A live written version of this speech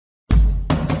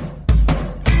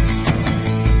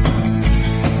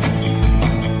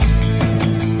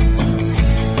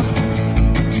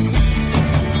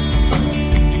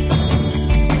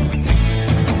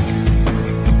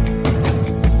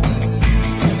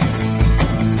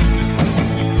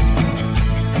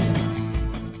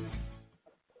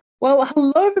Well,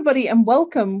 hello, everybody, and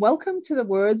welcome. Welcome to the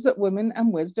Words of Women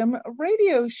and Wisdom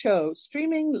radio show,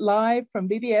 streaming live from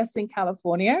BBS in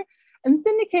California and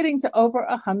syndicating to over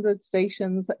 100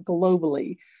 stations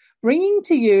globally, bringing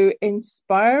to you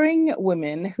inspiring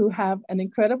women who have an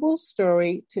incredible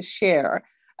story to share.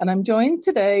 And I'm joined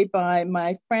today by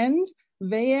my friend,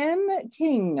 Vianne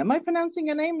King. Am I pronouncing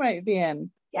your name right, Vianne?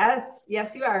 Yes,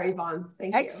 you are, Yvonne.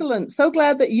 Thank you. Excellent. So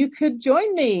glad that you could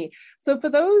join me. So for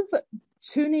those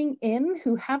tuning in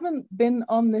who haven't been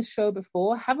on this show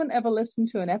before, haven't ever listened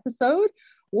to an episode,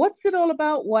 what's it all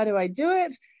about? Why do I do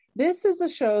it? This is a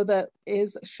show that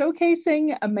is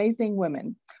showcasing amazing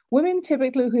women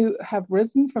typically who have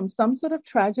risen from some sort of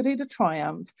tragedy to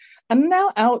triumph and now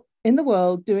out in the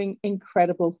world doing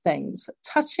incredible things,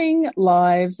 touching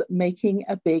lives, making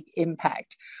a big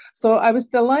impact. So I was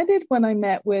delighted when I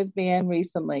met with Vianne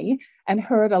recently and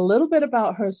heard a little bit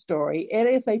about her story. It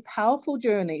is a powerful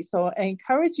journey. So I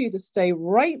encourage you to stay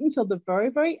right until the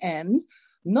very, very end.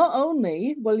 Not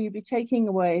only will you be taking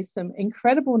away some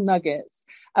incredible nuggets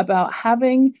about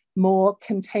having more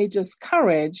contagious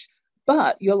courage,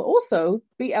 but you'll also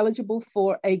be eligible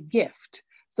for a gift.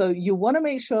 So you want to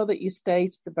make sure that you stay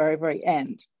to the very, very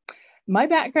end. My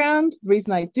background, the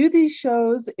reason I do these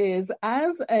shows is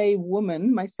as a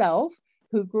woman myself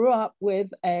who grew up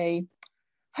with it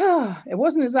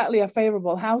wasn't exactly a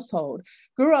favorable household,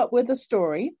 grew up with a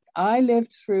story. I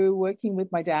lived through working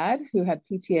with my dad who had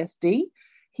PTSD.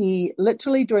 He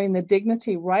literally drained the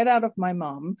dignity right out of my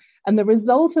mom. And the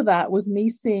result of that was me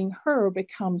seeing her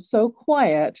become so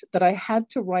quiet that I had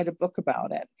to write a book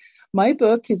about it. My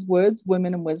book is Words,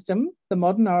 Women and Wisdom, The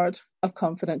Modern Art of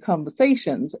Confident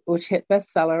Conversations, which hit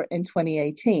bestseller in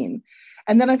 2018.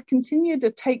 And then I've continued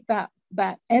to take that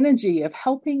energy of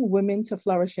helping women to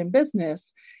flourish in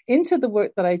business into the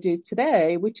work that I do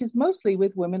today, which is mostly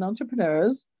with women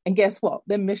entrepreneurs. And guess what?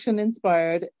 They're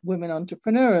mission-inspired women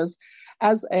entrepreneurs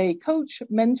as a coach,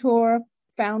 mentor,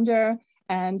 founder,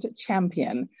 and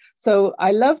champion. So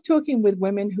I love talking with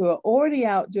women who are already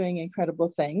out doing incredible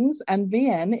things, and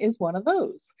Vianne is one of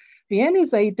those. Vianne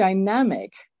is a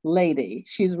dynamic lady.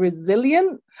 She's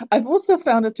resilient. I've also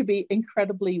found her to be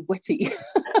incredibly witty.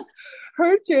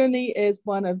 Her journey is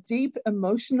one of deep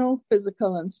emotional,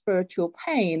 physical, and spiritual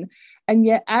pain. And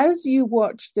yet, as you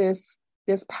watch this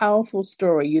powerful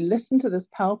story, you listen to this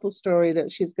powerful story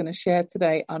that she's going to share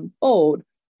today unfold,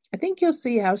 I think you'll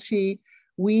see how she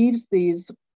weaves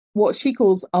these, what she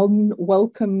calls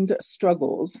unwelcomed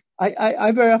struggles.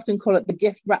 I very often call it the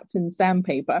gift wrapped in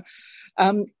sandpaper,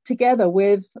 together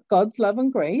with God's love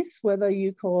and grace, whether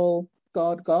you call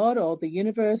God, or the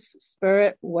universe,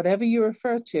 spirit, whatever you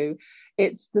refer to.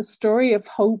 It's the story of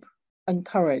hope and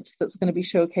courage that's going to be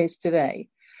showcased today.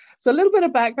 So a little bit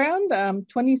of background,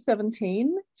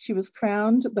 2017, she was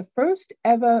crowned the first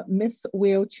ever Miss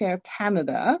Wheelchair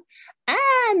Canada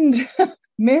and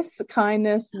Miss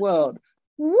Kindness World.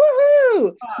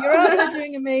 Woohoo! You're out there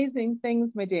doing amazing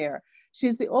things, my dear.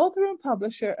 She's the author and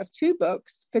publisher of 2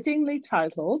 books, fittingly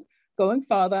titled Going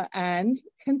Farther and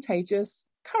Contagious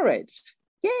Courage.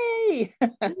 Yay!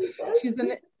 She's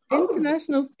an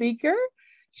international speaker.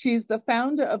 She's the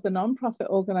founder of the nonprofit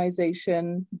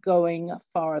organization Going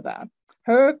Farther.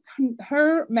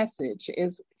 Her message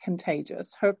is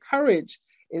contagious. Her courage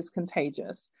is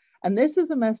contagious. And this is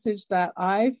a message that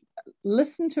I've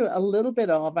listened to a little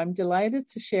bit of. I'm delighted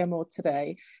to share more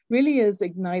today. Really is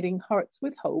igniting hearts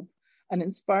with hope and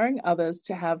inspiring others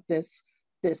to have this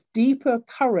deeper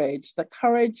courage, the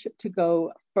courage to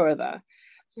go further.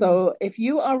 So if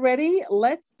you are ready,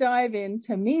 let's dive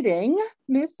into meeting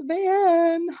Miss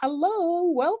Vianne. Hello,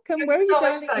 welcome. Where are you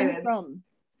dialing in from?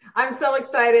 I'm so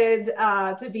excited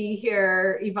to be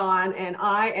here, Yvonne, and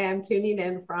I am tuning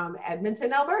in from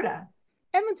Edmonton, Alberta.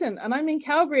 Edmonton, and I'm in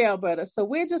Calgary, Alberta. So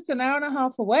we're just an hour and a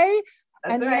half away.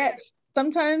 That's and right. Yet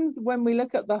sometimes when we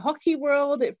look at the hockey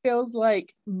world, it feels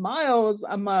like miles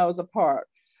and miles apart.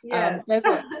 Yes. There's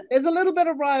a little bit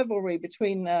of rivalry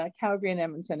between Calgary and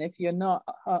Edmonton if you're not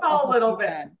a little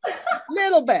bit.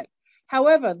 Little bit.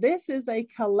 However, this is a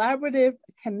collaborative,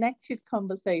 connected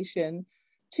conversation.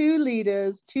 2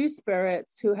 leaders, 2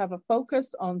 spirits who have a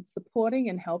focus on supporting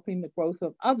and helping the growth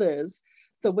of others.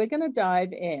 So we're going to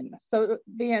dive in. So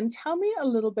Vianne, tell me a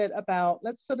little bit about,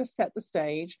 let's sort of set the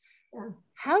stage. Yeah.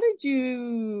 How did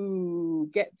you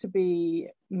get to be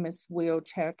Miss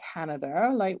Wheelchair Canada?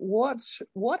 Like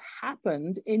what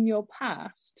happened in your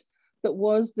past that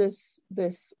was this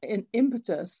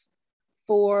impetus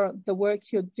for the work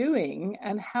you're doing?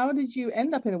 And how did you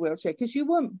end up in a wheelchair? Because you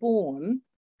weren't born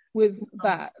with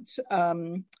that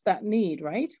need,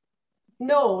 right?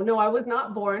 No, I was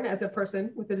not born as a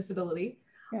person with a disability.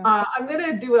 Yeah. I'm going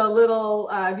to do a little,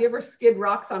 have you ever skid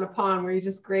rocks on a pond where you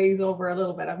just graze over a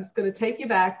little bit? I'm just going to take you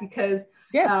back because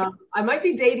Yes. I might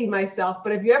be dating myself,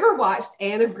 but have you ever watched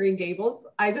Anne of Green Gables?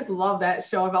 I just love that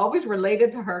show. I've always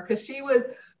related to her because she was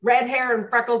red hair and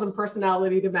freckles and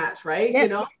personality to match, right? Yes. You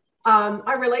know,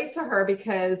 I relate to her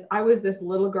because I was this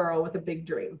little girl with a big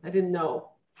dream. I didn't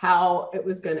know how it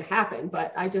was going to happen,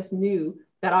 but I just knew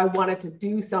that I wanted to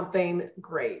do something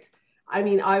great. I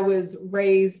mean, I was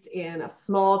raised in a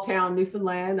small town,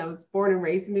 Newfoundland. I was born and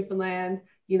raised in Newfoundland,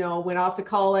 you know, went off to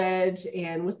college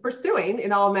and was pursuing,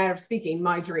 in all manner of speaking,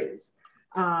 my dreams.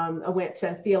 I went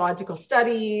to theological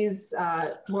studies.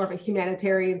 It's more of a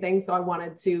humanitarian thing. So I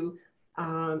wanted to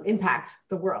impact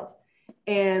the world.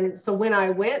 And so when I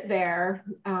went there,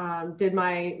 did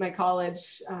my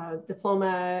college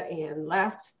diploma and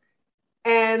left.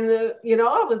 And, you know,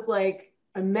 I was like,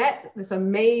 I met this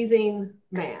amazing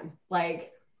man.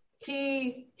 Like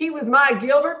he was my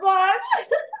Gilbert Blanche.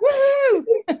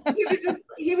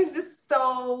 he was just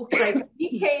so like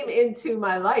he came into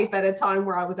my life at a time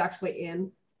where I was actually in.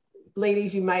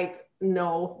 Ladies, you might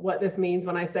know what this means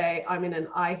when I say I'm in an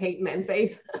I hate men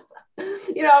phase.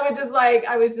 You know, I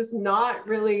was just not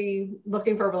really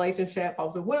looking for a relationship. I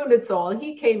was a wounded soul.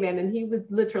 He came in and he was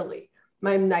literally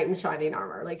my knight in shining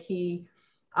armor. Like he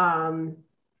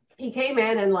came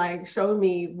in and like showed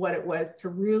me what it was to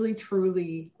really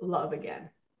truly love again,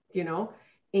 you know.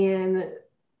 And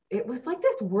it was like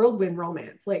this whirlwind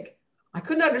romance. Like I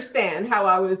couldn't understand how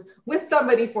I was with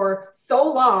somebody for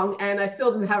so long and I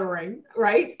still didn't have a ring,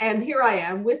 right? And here I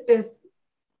am with this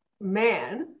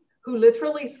man who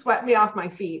literally swept me off my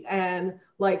feet. And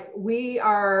like we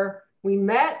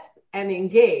met and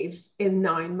engaged in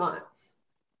 9 months.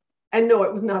 And no,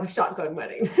 it was not a shotgun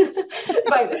wedding,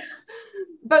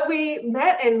 but we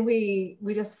met and we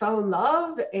just fell in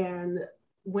love. And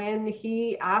when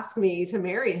he asked me to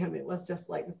marry him, it was just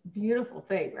like this beautiful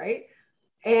thing, right?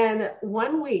 And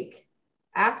 1 week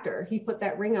after he put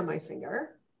that ring on my finger,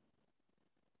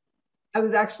 I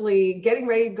was actually getting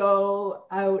ready to go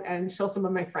out and show some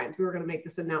of my friends. We were going to make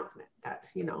this announcement that,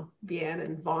 you know, Vianne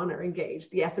and Vaughn are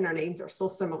engaged. The S in our names are so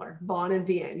similar. Vaughn and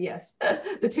Vianne, yes,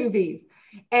 the two V's.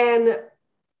 And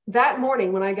that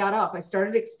morning when I got up, I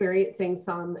started experiencing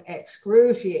some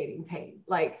excruciating pain,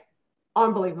 like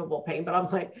unbelievable pain. But I'm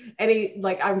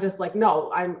like, I'm just like,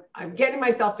 no, I'm getting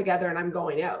myself together and I'm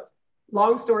going out.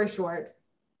 Long story short,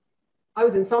 I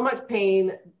was in so much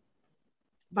pain.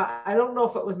 But I don't know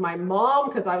if it was my mom,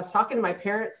 because I was talking to my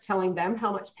parents, telling them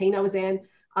how much pain I was in.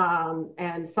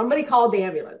 And somebody called the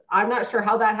ambulance. I'm not sure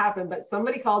how that happened, but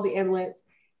somebody called the ambulance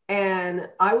and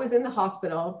I was in the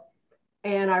hospital.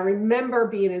 And I remember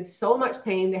being in so much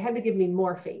pain. They had to give me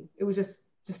morphine. It was just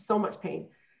so much pain.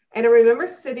 And I remember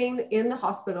sitting in the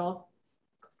hospital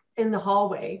in the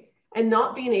hallway and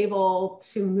not being able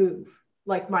to move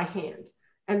like my hand.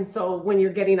 And so when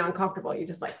you're getting uncomfortable, you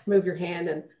just like move your hand.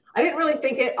 And I didn't really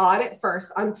think it odd at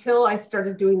first until I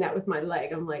started doing that with my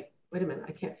leg. I'm like, wait a minute,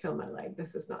 I can't feel my leg.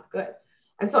 This is not good.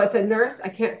 And so I said, nurse, I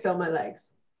can't feel my legs.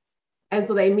 And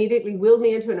so they immediately wheeled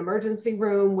me into an emergency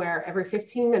room where every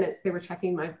 15 minutes they were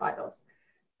checking my vitals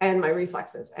and my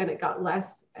reflexes. And it got less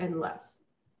and less.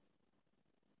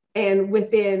 And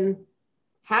within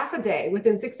half a day,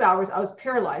 within 6 hours, I was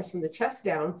paralyzed from the chest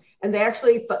down. And they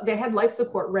had life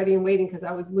support ready and waiting because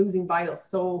I was losing vitals.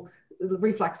 So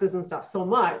reflexes and stuff so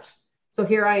much. So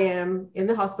here I am in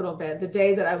the hospital bed the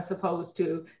day that I was supposed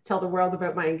to tell the world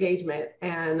about my engagement.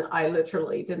 And I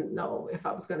literally didn't know if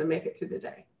I was going to make it through the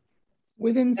day.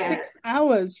 Within 6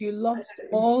 hours, you lost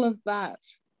all of that.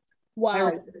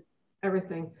 Wow.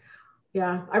 Everything.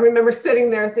 Yeah. I remember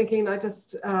sitting there thinking, I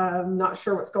just not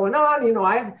sure what's going on. You know,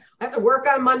 I have to work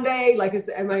on Monday. Like,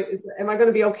 am I going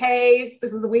to be okay?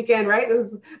 This is a weekend, right? It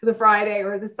was the Friday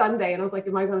or the Sunday. And I was like,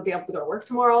 am I going to be able to go to work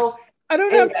tomorrow? I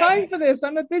don't have time for this.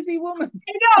 I'm a busy woman.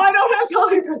 I don't have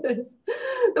time for this.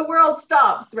 The world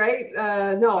stops, right?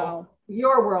 No, wow.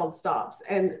 Your world stops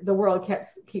and the world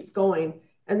keeps going.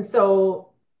 And so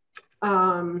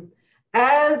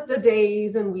as the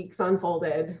days and weeks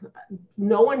unfolded,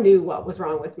 no one knew what was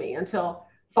wrong with me until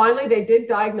finally they did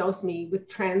diagnose me with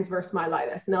transverse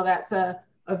myelitis. Now that's a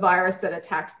virus that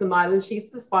attacks the myelin sheath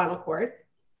of the spinal cord.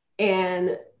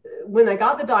 And when I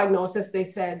got the diagnosis, they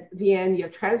said, Vianne, you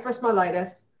have transverse myelitis.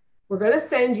 We're going to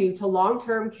send you to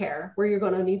long-term care where you're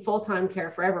going to need full-time care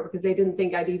forever, because they didn't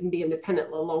think I'd even be independent,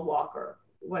 let alone walk or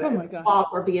whatever, walk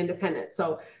or be independent.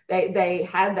 So they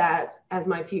had that as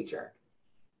my future.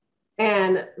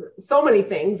 And so many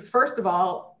things. First of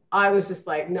all, I was just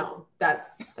like, no, that's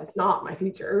not my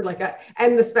future.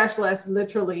 And the specialist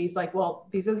literally is like, well,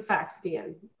 these are the facts,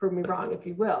 Vianne, prove me wrong if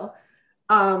you will.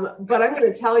 But I'm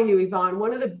going to tell you, Yvonne,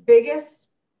 one of the biggest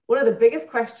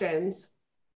questions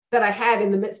that I had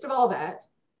in the midst of all that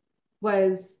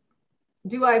was,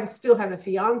 do I still have a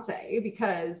fiance?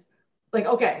 Because, like,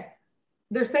 okay,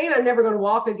 they're saying I'm never going to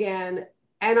walk again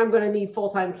and I'm going to need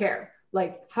full-time care.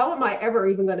 Like, how am I ever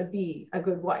even going to be a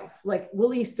good wife? Like,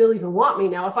 will he still even want me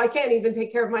now? If I can't even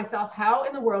take care of myself, how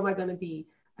in the world am I going to be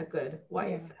a good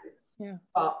wife? Yeah.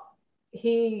 I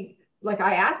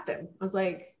asked him, I was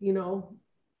like,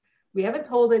 we haven't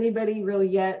told anybody really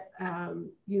yet.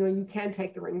 You can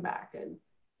take the ring back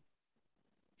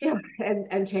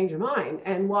and change your mind.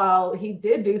 And while he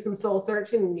did do some soul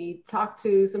searching and he talked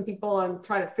to some people and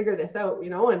try to figure this out,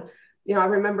 I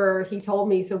remember he told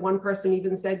me, so one person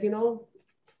even said, no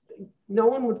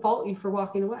one would fault you for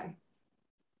walking away.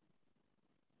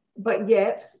 But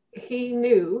yet he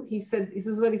knew, he said, this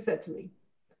is what he said to me.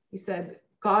 He said,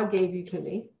 God gave you to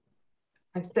me.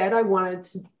 I said I wanted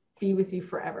to be with you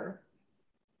forever,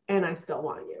 and I still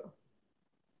want you.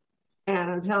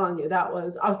 And I'm telling you, I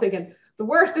was thinking, the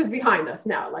worst is behind us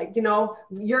now. Like,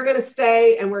 you're going to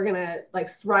stay and we're going to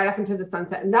ride off into the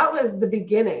sunset. And that was the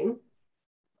beginning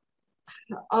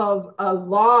of a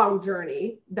long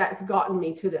journey that's gotten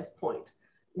me to this point.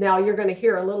 Now you're going to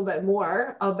hear a little bit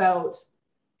more about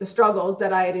the struggles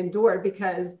that I had endured,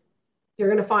 because you're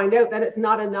going to find out that it's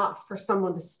not enough for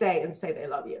someone to stay and say they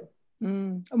love you.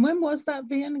 And when was that,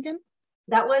 Vian, again?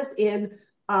 That was in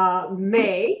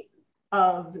May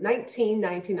of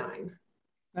 1999.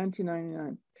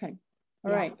 1999. Okay.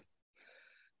 All right.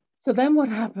 So then what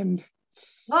happened?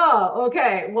 Oh,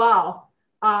 okay. Wow.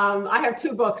 I have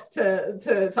 2 books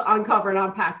to uncover and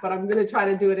unpack, but I'm going to try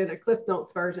to do it in a Cliff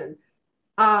Notes version.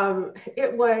 So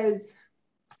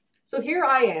here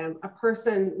I am, a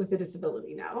person with a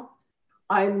disability now.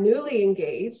 I'm newly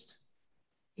engaged.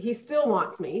 He still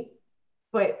wants me,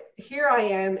 but here I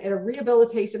am at a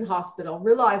rehabilitation hospital,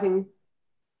 realizing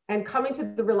and coming to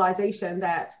the realization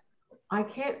that I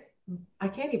can't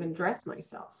even dress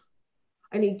myself.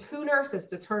 I need 2 nurses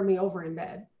to turn me over in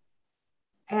bed.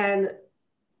 And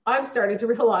I'm starting to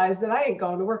realize that I ain't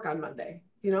going to work on Monday,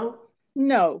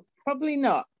 No, probably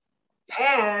not.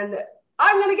 And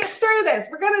I'm going to get through this.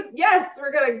 We're going to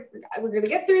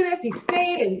get through this. He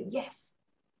stayed, and yes.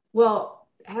 Well,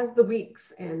 as the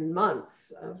weeks and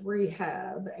months of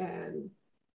rehab, and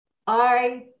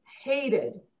I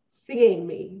hated seeing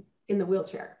me in the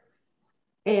wheelchair.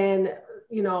 And,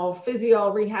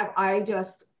 physio rehab, I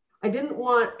didn't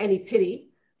want any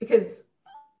pity, because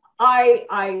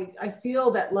I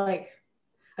feel that, like,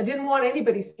 I didn't want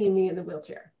anybody seeing me in the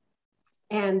wheelchair.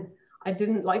 And I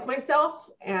didn't like myself,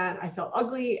 and I felt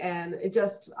ugly, and I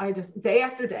just day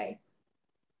after day,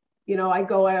 I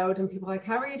go out and people are like,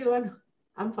 how are you doing?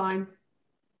 I'm fine.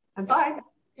 I'm fine.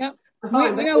 Yeah.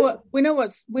 We know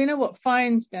what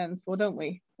fine stands for, don't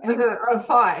we? I'm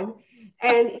fine.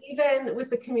 And even with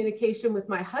the communication with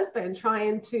my husband,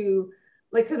 trying to,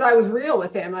 because I was real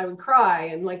with him, I would cry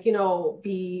and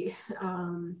be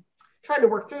trying to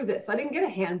work through this. I didn't get a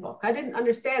handbook. I didn't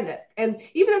understand it. And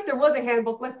even if there was a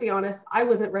handbook, let's be honest, I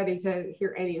wasn't ready to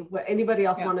hear any of what anybody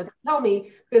else wanted to tell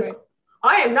me, because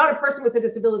I am not a person with a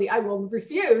disability. I will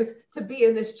refuse to be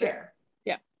in this chair.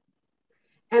 Yeah.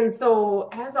 And so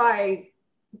as I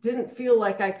didn't feel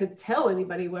like I could tell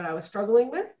anybody what I was struggling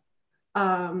with,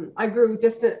 I grew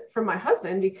distant from my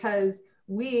husband, because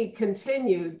we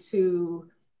continued to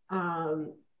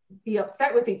be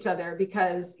upset with each other,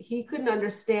 because he couldn't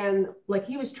understand, like,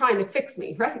 he was trying to fix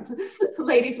me, right?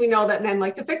 Ladies, we know that men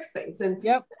like to fix things. And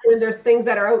when there's things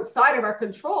that are outside of our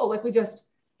control, like we just,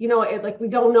 we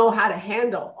don't know how to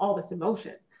handle all this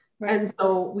emotion. Right. And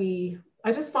so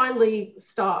I just finally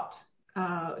stopped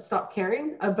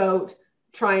caring about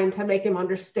trying to make him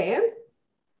understand.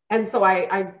 And so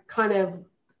I kind of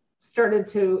started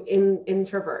to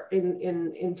internalize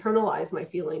my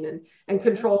feeling and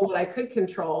control what I could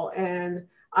control. And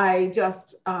I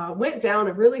just went down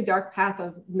a really dark path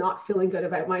of not feeling good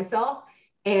about myself.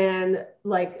 And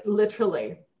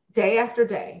literally day after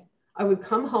day, I would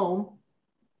come home,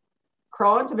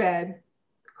 crawl into bed,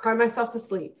 cry myself to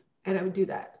sleep. And I would do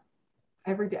that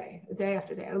every day, day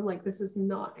after day. And I'm like, this is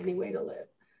not any way to live.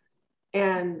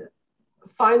 And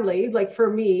finally, for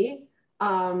me,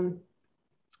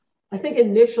 I think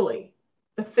initially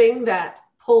the thing that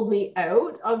pulled me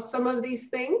out of some of these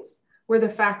things were the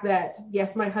fact that,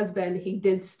 yes, my husband, he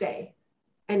did stay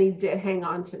and he did hang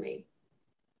on to me.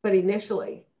 But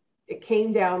initially it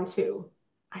came down to,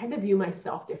 I had to view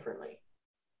myself differently.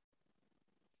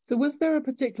 So was there a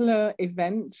particular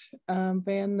event,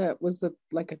 Van, that was a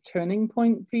turning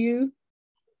point for you?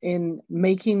 in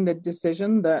making the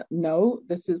decision that no,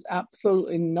 this is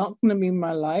absolutely not going to be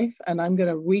my life and I'm going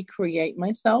to recreate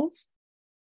myself?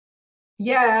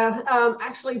 Yeah,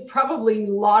 actually, probably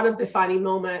a lot of defining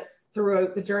moments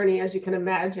throughout the journey, as you can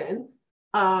imagine.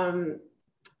 I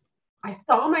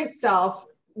saw myself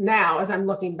now, as I'm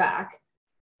looking back,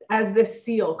 as this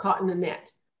seal caught in a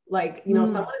net. Like, someone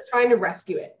is trying to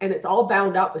rescue it and it's all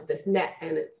bound up with this net.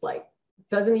 And it's like,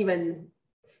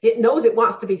 it knows it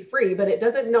wants to be free, but it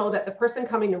doesn't know that the person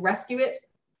coming to rescue it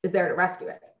is there to rescue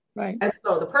it. Right. And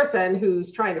so the person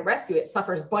who's trying to rescue it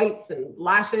suffers bites and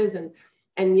lashes,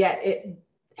 and yet it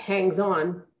hangs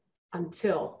on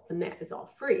until the net is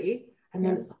all free. And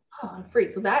then it's like, oh, I'm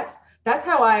free. So that's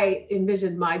how I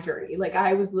envisioned my journey. Like,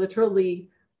 I was literally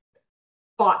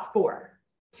fought for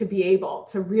to be able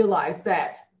to realize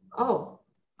that, oh,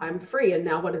 I'm free. And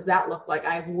now what does that look like?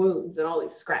 I have wounds and all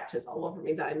these scratches all over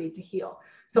me that I need to heal.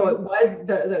 So it was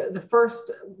the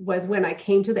first was when I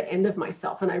came to the end of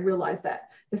myself and I realized that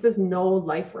this is no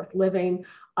life worth living.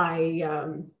 I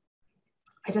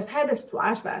just had this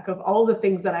flashback of all the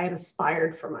things that I had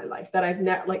aspired for my life that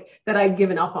that I'd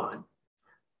given up on.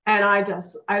 And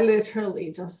I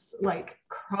literally just like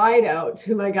cried out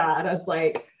to my God. I was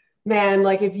like, man,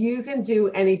 like, if you can do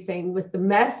anything with the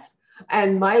mess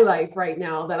and my life right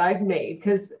now that I've made,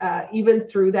 because even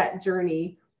through that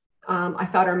journey, I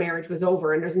thought our marriage was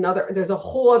over. And there's a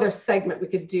whole other segment we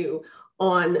could do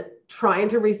on trying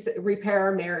to repair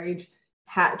our marriage,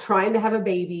 trying to have a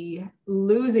baby,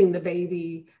 losing the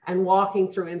baby, and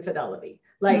walking through infidelity.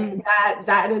 Like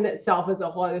that in itself is a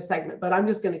whole other segment. But I'm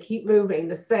just going to keep moving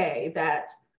to say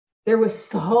that there was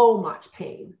so much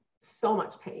pain.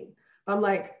 I'm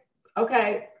like,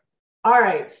 okay, all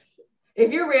right.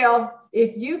 If you're real,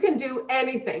 if you can do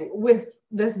anything with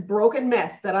this broken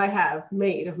mess that I have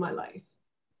made of my life,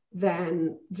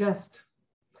 then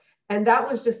and that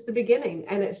was just the beginning.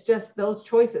 And it's just those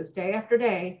choices day after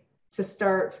day to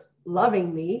start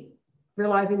loving me,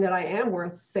 realizing that I am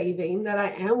worth saving, that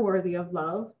I am worthy of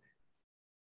love.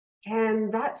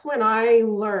 And that's when I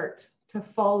learned to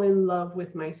fall in love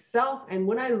with myself. And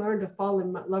when I learned to fall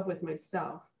in love with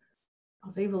myself, I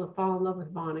was able to fall in love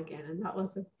with Vaughn again. And that was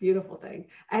a beautiful thing.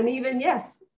 And even,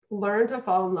 yes, learn to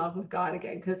fall in love with God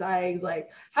again. Because I was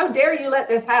like, how dare you let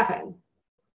this happen?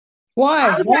 Why?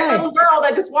 I was that little girl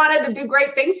that just wanted to do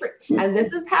great things for you. And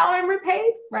this is how I'm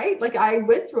repaid, right? Like, I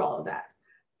went through all of that.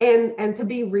 And to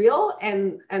be real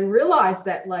and realize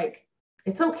that, like,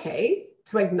 it's okay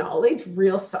to acknowledge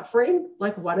real suffering.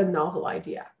 Like, what a novel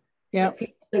idea. Yeah. Like,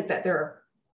 people think that they're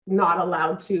not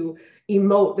allowed to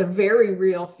emote the very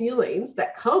real feelings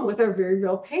that come with our very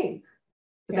real pain.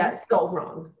 But that's so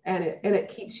wrong. And it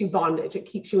keeps you bondage. It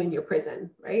keeps you in your prison,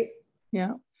 right?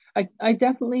 Yeah. I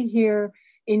definitely hear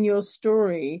in your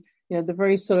story, the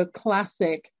very sort of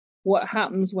classic, what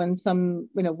happens when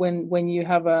when you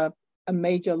have a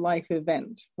major life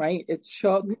event, right? It's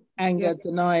shock, anger,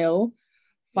 denial.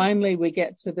 Finally, we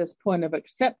get to this point of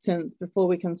acceptance before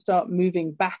we can start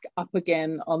moving back up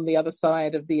again on the other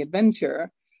side of the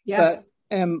adventure. Yes. But,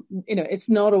 it's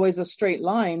not always a straight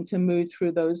line to move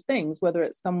through those things, whether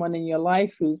it's someone in your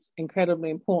life who's incredibly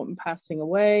important passing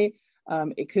away.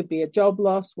 It could be a job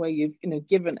loss where you've,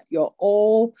 given your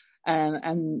all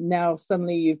and now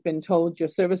suddenly you've been told your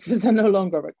services are no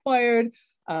longer required.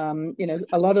 A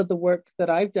lot of the work that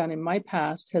I've done in my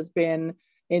past has been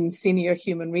in senior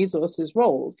human resources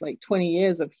roles, like 20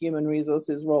 years of human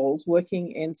resources roles,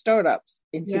 working in startups,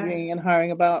 interviewing and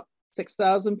hiring about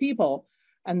 6,000 people.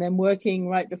 And then working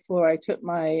right before I took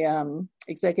my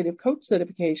executive coach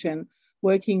certification,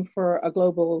 working for a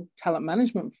global talent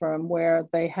management firm where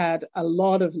they had a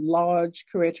lot of large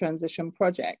career transition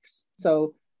projects.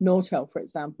 So Nortel, for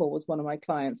example, was one of my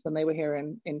clients when they were here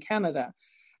in Canada.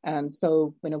 And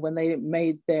so, when they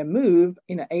made their move,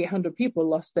 800 people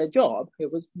lost their job.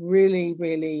 It was really,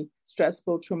 really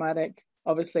stressful, traumatic,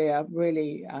 obviously a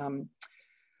really,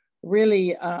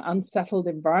 really unsettled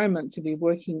environment to be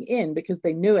working in because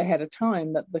they knew ahead of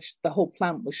time that the whole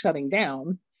plant was shutting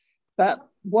down. But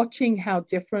watching how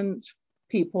different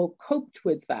people coped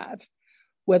with that,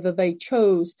 whether they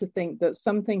chose to think that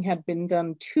something had been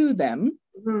done to them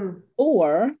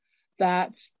or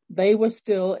that they were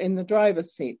still in the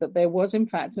driver's seat, that there was in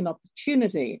fact an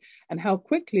opportunity, and how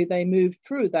quickly they moved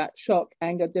through that shock,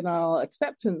 anger, denial,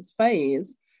 acceptance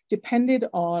phase depended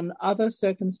on other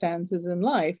circumstances in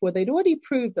life where they'd already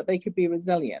proved that they could be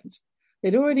resilient.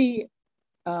 They'd already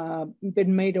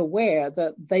been made aware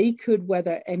that they could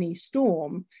weather any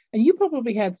storm. And you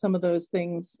probably had some of those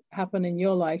things happen in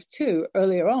your life too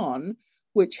earlier on,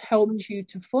 which helped you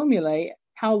to formulate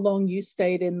how long you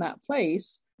stayed in that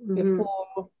place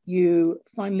before you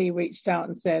finally reached out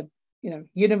and said,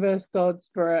 universe, God,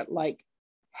 spirit, like,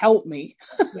 help me.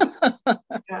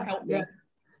 Help me.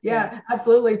 Yeah,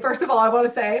 absolutely. First of all, I want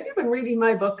to say, have you been reading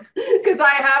my book? Because I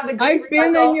have the I've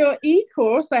been in your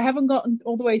e-course. I haven't gotten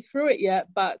all the way through it yet,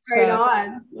 but right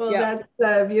on. Well,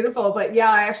 that's beautiful. But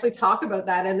yeah, I actually talk about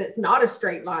that, and it's not a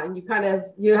straight line.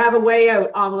 You have a way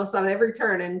out almost on every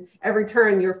turn, and every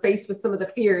turn you're faced with some of the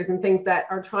fears and things that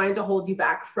are trying to hold you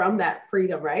back from that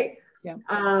freedom, right? Yeah.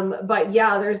 But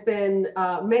yeah, there's been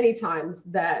many times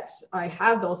that I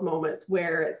have those moments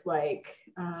where it's like,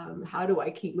 how do I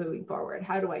keep moving forward?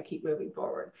 How do I keep moving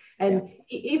forward? And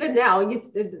even now,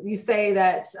 you say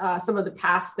that some of the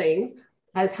past things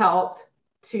has helped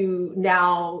to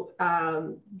now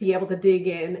be able to dig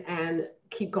in and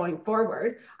keep going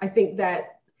forward. I think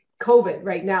that COVID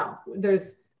right now,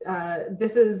 there's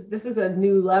this is a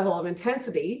new level of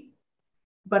intensity.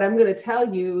 But I'm going to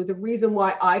tell you the reason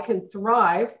why I can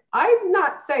thrive. I'm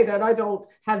not saying that I don't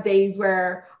have days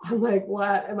where I'm like,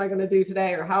 what am I going to do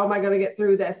today? Or how am I going to get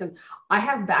through this? And I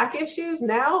have back issues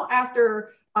now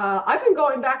after I've been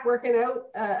going back working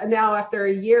out now after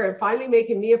a year and finally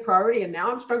making me a priority. And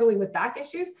now I'm struggling with back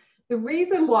issues. The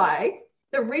reason why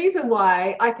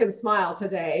I can smile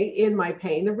today in my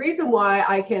pain, the reason why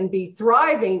I can be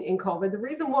thriving in COVID, the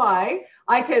reason why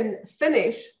I can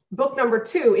finish book number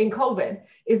 2 in COVID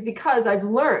is because I've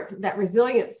learned that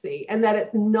resiliency and that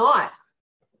it's not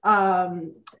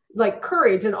like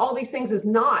courage and all these things is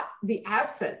not the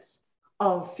absence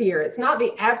of fear. It's not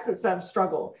the absence of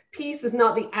struggle. Peace is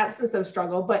not the absence of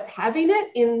struggle, but having it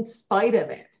in spite of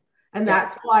it. And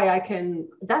that's why I can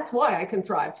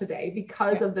thrive today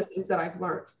because of the things that I've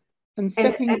learned. And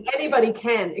anybody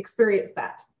can experience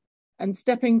that. And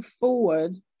stepping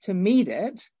forward to meet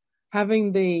it,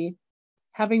 having the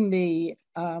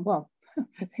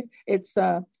it's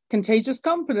contagious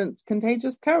confidence,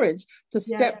 contagious courage to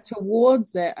step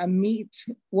towards it and meet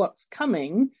what's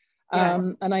coming.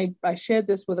 And I shared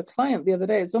this with a client the other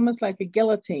day. It's almost like a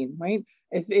guillotine, right?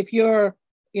 If you're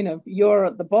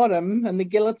at the bottom and the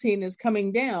guillotine is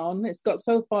coming down, it's got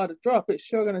so far to drop, it's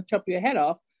sure going to chop your head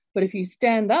off. But if you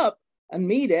stand up and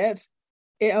meet it,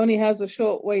 it only has a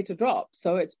short way to drop.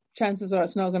 So chances are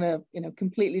it's not going to,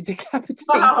 completely decapitate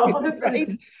you,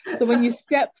 right? So when you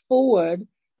step forward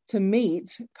to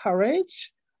meet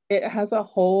courage, it has a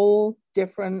whole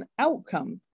different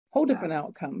outcome.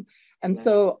 And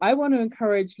so I want to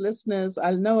encourage listeners.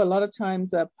 I know a lot of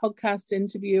times a podcast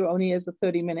interview only is a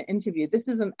 30-minute interview. This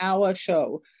is an hour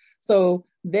show. So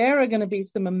there are going to be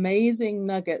some amazing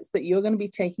nuggets that you're going to be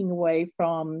taking away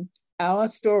from our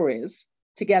stories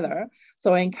together.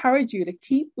 So I encourage you to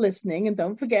keep listening, and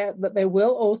don't forget that there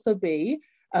will also be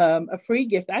a free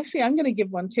gift. Actually, I'm going to give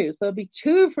one too. So there'll be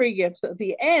 2 free gifts at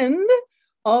the end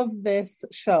of this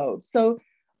show. So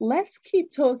let's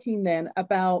keep talking then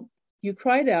about, you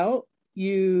cried out,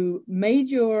 you made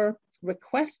your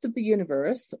request of the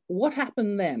universe. What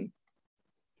happened then?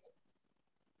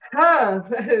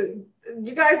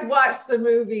 You guys watched the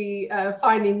movie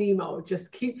Finding Nemo.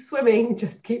 Just keep swimming.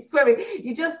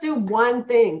 You just do one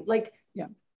thing.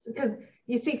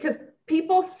 Because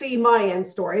people see my end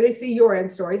story. They see your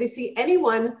end story. They see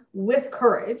anyone with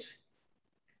courage.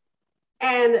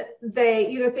 And they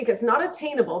either think it's not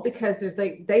attainable because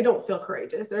they don't feel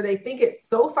courageous, or they think it's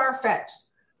so far-fetched.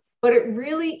 But it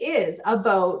really is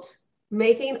about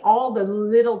making all the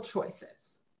little choices.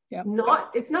 Yeah.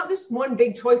 It's not just one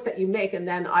big choice that you make and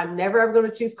then I'm never ever going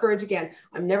to choose courage again.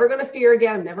 I'm never going to fear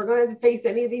again. I'm never going to face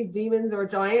any of these demons or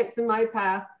giants in my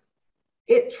path.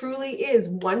 It truly is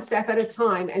one step at a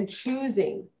time and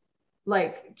choosing.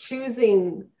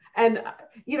 And,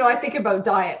 I think about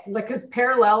diet, because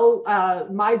parallel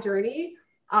my journey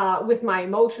with my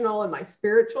emotional and my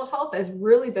spiritual health has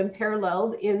really been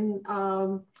paralleled in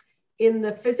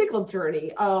the physical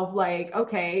journey of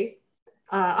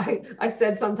I've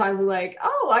said sometimes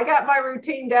I got my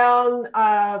routine down,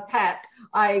 Pat.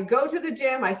 I go to the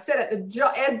gym, I sit at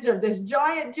the edge of this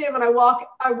giant gym and I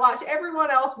watch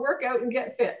everyone else work out and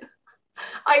get fit.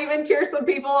 I even cheer some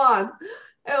people on.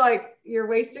 And you're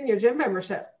wasting your gym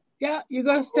membership. Yeah, you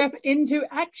got to step into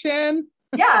action.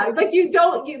 Yeah, you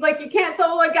can't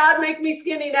say, God, make me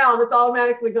skinny now and it's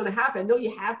automatically going to happen. No,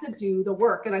 you have to do the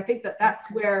work. And I think that's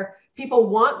where people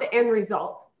want the end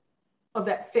result of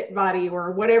that fit body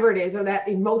or whatever it is, or that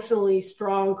emotionally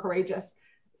strong, courageous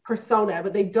persona,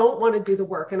 but they don't want to do the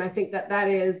work. And I think that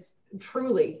is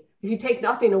truly, if you take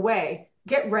nothing away,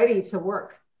 get ready to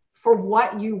work for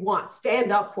what you want,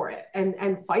 stand up for it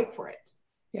and fight for it.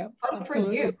 Yeah,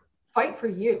 Fight for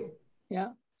you.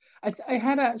 Yeah. I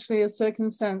had actually a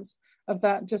circumstance of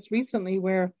that just recently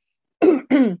where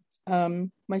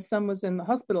my son was in the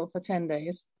hospital for 10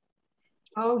 days.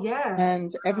 Oh, yes.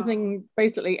 And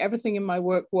basically everything in my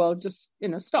work world just,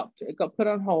 stopped. It got put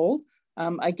on hold.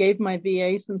 I gave my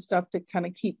VA some stuff to kind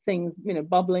of keep things,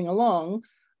 bubbling along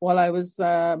while I was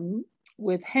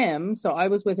with him. So I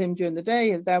was with him during the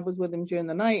day. His dad was with him during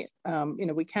the night.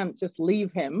 We can't just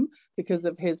leave him because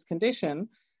of his condition.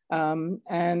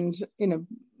 And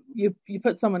you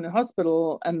put someone in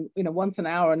hospital and, once an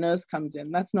hour a nurse comes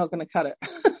in, that's not going to cut it.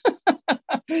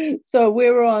 So we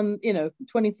were on,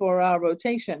 24-hour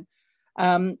rotation.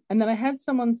 And then I had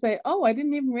someone say, oh, I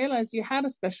didn't even realize you had a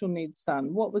special needs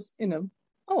son. What was,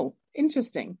 oh,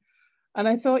 interesting. And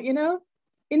I thought,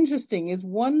 interesting is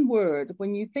one word.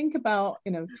 When you think about,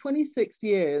 26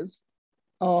 years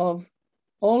of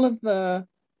all of the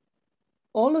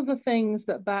things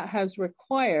that has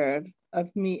required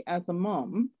of me as a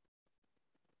mom,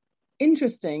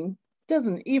 interesting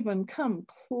doesn't even come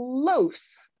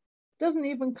close.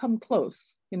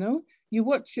 You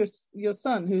watch your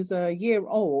son who's a year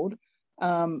old,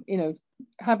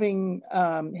 having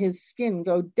his skin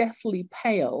go deathly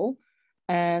pale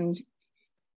and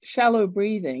shallow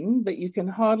breathing that you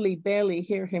can barely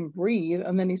hear him breathe,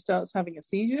 and then he starts having a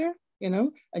seizure,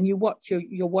 and you watch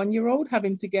your 1-year-old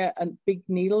having to get a big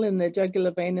needle in the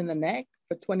jugular vein in the neck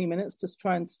for 20 minutes to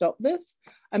try and stop this.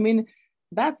 I mean,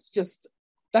 that's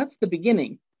the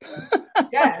beginning.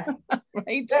 Yes.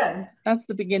 Right? Yes. That's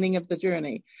the beginning of the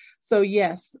journey. So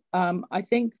yes, I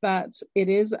think that it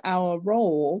is our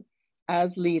role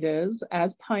as leaders,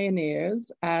 as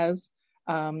pioneers, as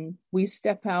we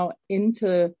step out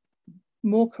into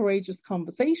more courageous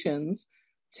conversations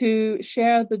to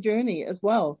share the journey as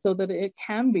well, so that it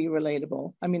can be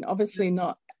relatable. I mean, obviously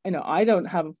not, I don't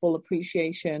have a full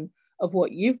appreciation of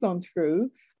what you've gone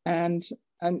through. And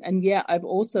yet I've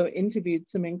also interviewed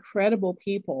some incredible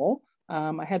people.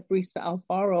 I had Brisa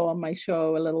Alfaro on my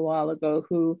show a little while ago,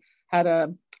 who had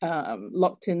a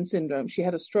locked-in syndrome. She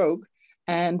had a stroke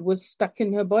and was stuck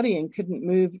in her body and couldn't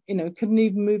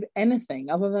even move anything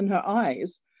other than her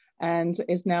eyes, and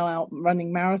is now out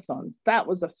running marathons. That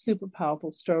was a super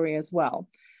powerful story as well.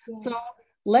 Yeah. So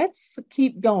let's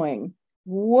keep going.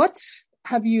 What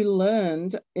have you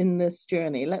learned in this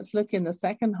journey? Let's look in the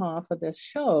second half of this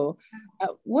show.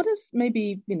 What is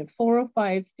maybe 4 or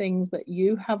 5 things that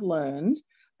you have learned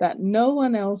that no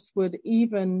one else would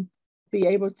even be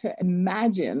able to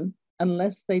imagine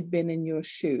unless they'd been in your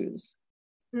shoes?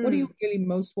 What do you really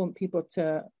most want people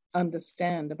to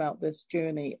understand about this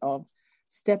journey of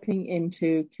stepping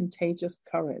into contagious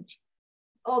courage?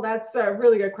 Oh, that's a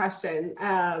really good question.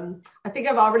 I think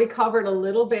I've already covered a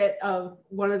little bit of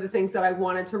one of the things that I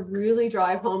wanted to really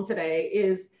drive home today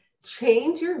is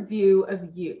change your view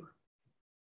of you.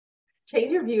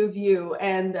 Change your view of you.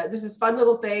 And there's this fun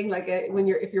little thing, like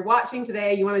if you're watching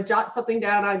today, you want to jot something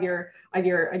down on your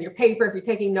paper if you're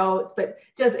taking notes, but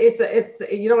just it's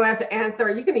you don't have to answer.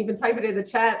 You can even type it in the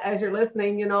chat as you're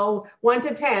listening. 1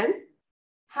 to 10,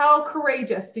 how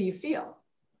courageous do you feel?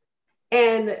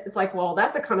 And it's like, well,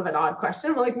 that's a kind of an odd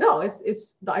question. I'm like, no,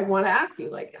 it's I want to ask you,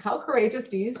 like, how courageous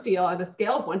do you feel on a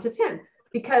scale of 1 to 10?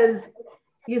 Because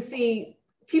you see,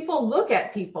 people look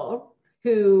at people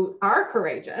who are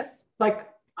courageous. Like,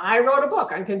 I wrote a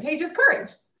book on contagious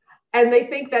courage, and they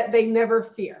think that they never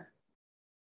fear.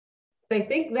 They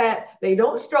think that they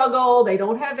don't struggle, they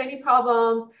don't have any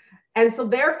problems. And so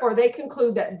therefore they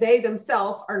conclude that they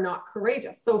themselves are not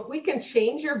courageous. So if we can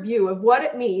change your view of what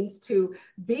it means to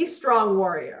be strong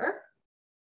warrior,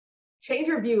 change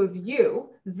your view of you,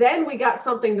 then we got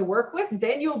something to work with.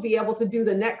 Then you'll be able to do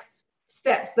the next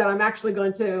steps that I'm actually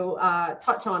going to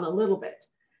touch on a little bit.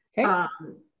 Okay.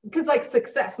 Because like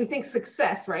success, we think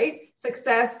success, right?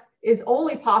 Success is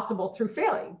only possible through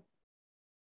failing.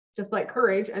 Just like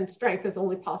courage and strength is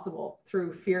only possible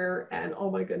through fear and,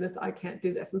 oh my goodness, I can't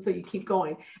do this. And so you keep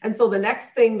going. And so the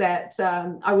next thing that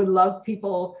I would love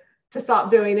people to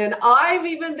stop doing, and I've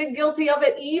even been guilty of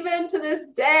it even to this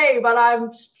day, but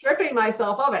I'm stripping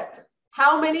myself of it.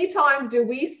 How many times do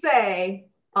we say,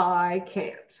 I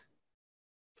can't?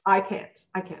 I can't.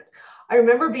 I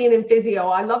remember being in physio.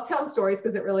 I love telling stories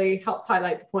because it really helps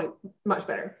highlight the point much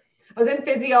better. I was in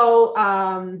physio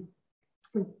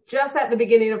just at the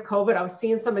beginning of COVID. I was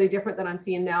seeing somebody different than I'm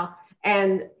seeing now.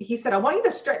 And he said, I want you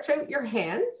to stretch out your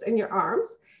hands and your arms.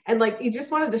 And like, he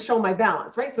just wanted to show my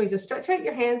balance, right? So he just stretch out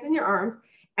your hands and your arms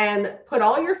and put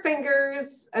all your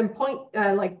fingers and point,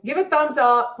 like give a thumbs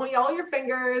up, point all your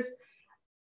fingers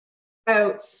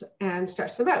out and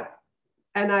stretch them out.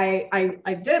 And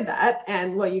I did that.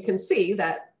 And well, you can see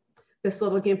that this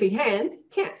little gimpy hand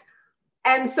can't.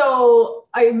 And so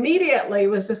I immediately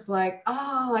was just like,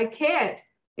 oh, I can't.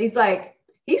 He's like,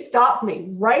 he stopped me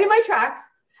right in my tracks.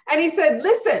 And he said,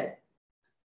 listen,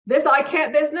 this I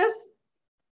can't business,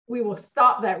 we will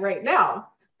stop that right now.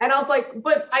 And I was like,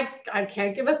 but I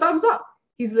can't give a thumbs up.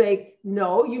 He's like,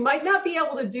 no, you might not be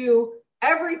able to do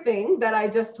everything that I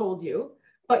just told you,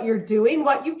 but you're doing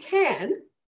what you can.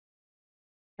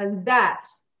 And that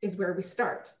is where we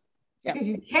start. Yeah. Because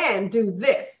you can do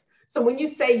this. So when you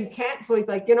say you can't, so he's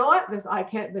like, you know what? This I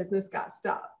can't business got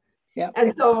stopped. Yeah.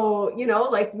 And so, you know,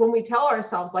 like when we tell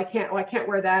ourselves, I can't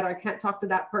wear that, or I can't talk to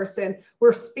that person,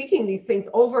 we're speaking these things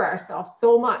over ourselves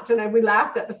so much. And we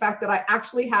laughed at the fact that I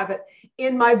actually have it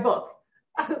in my book,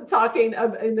 talking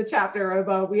in the chapter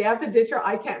about we have to ditch our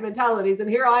I can't mentalities. And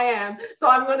here I am. So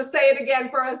I'm going to say it again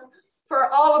for us,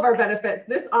 for all of our benefits.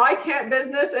 This I can't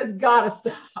business has got to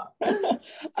stop.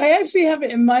 I actually have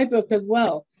it in my book as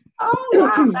well. Oh,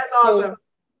 wow. That's awesome.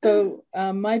 So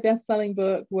my best-selling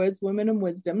book, Words, Women, and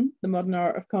Wisdom, The Modern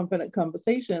Art of Confident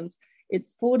Conversations,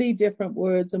 it's 40 different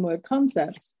words and word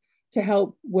concepts to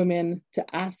help women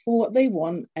to ask for what they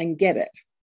want and get it.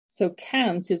 So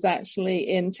can't is actually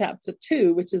in chapter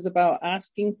 2, which is about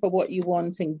asking for what you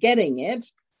want and getting it,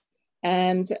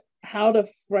 and how to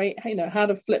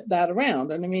flip that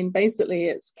around. And I mean, basically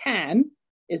it's can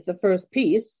is the first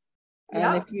piece.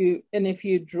 And if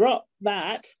you drop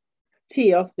that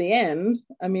T off the end,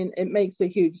 I mean, it makes a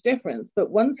huge difference. But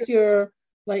once you're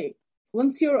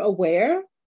aware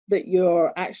that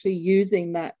you're actually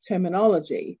using that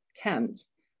terminology, can't,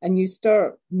 and you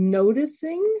start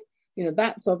noticing, you know,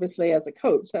 that's obviously as a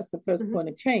coach, that's the first point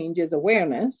of change is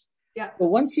awareness. Yeah. So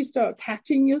once you start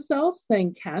catching yourself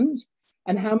saying can't,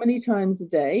 and how many times a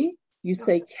day you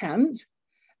say can't,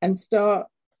 and start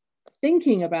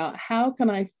thinking about how can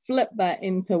I flip that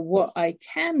into what I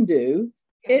can do,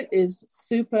 it is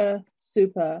super,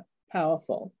 super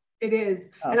powerful. It is.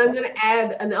 And I'm going to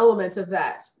add an element of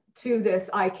that to this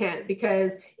I can't,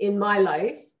 because in my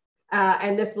life,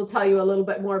 and this will tell you a little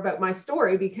bit more about my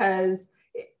story, because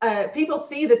people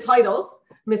see the titles,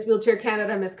 Miss Wheelchair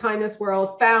Canada, Miss Kindness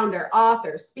World, founder,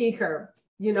 author, speaker,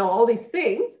 you know, all these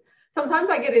things. Sometimes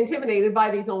I get intimidated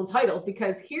by these own titles,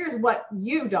 because here's what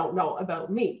you don't know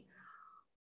about me.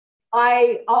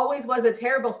 I always was a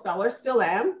terrible speller, still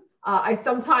am. I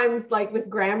sometimes, like with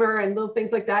grammar and little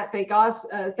things like that, thank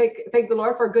the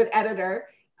Lord for a good editor.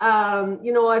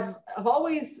 You know, I've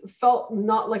always felt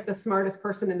not like the smartest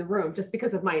person in the room, just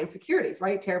because of my insecurities,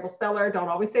 right? Terrible speller, don't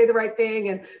always say the right thing.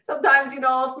 And sometimes, you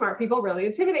know, smart people really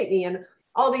intimidate me and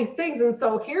all these things. And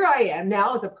so here I am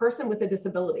now as a person with a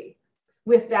disability,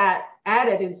 with that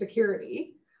added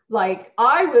insecurity. Like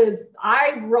I was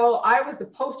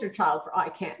the poster child for I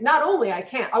can't. Not only I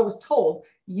can't, I was told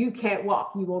you can't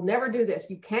walk, you will never do this,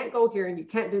 you can't go here, and you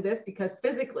can't do this, because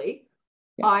physically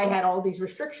I had all these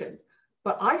restrictions.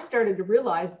 But I started to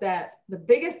realize that the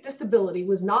biggest disability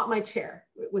was not my chair,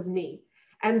 it was me.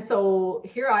 And so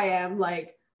here I am,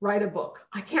 like, write a book.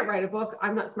 I can't write a book,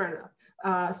 I'm not smart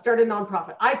enough. Start a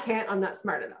nonprofit. I can't, I'm not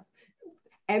smart enough.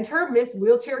 Enter Miss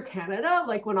Wheelchair Canada,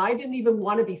 like when I didn't even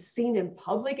want to be seen in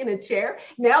public in a chair.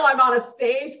 Now I'm on a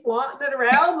stage flaunting it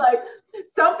around. Like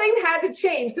something had to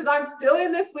change, because I'm still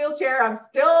in this wheelchair. I'm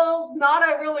still not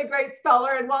a really great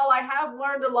speller. And while I have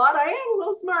learned a lot, I am a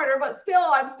little smarter, but still,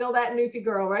 I'm still that newfie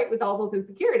girl, right? With all those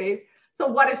insecurities. So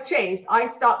what has changed? I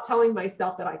stopped telling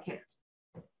myself that I can't.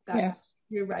 Yes.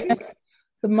 You're right. Yes.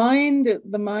 The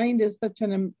mind is such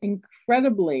an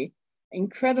incredibly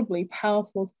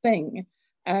powerful thing.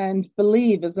 And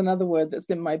believe is another word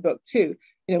that's in my book too.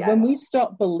 You know, when we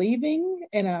stop believing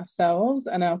in ourselves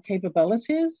and our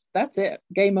capabilities, that's it.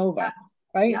 Game over,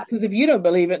 right? Because if you don't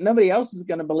believe it, nobody else is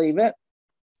going to believe it,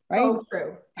 right? So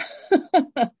true.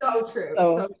 So true.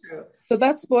 So true. So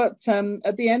that's what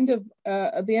at the end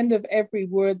of every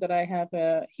word that I have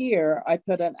here, I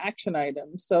put an action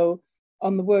item. So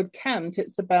on the word can't,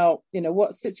 it's about, you know,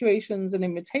 what situations and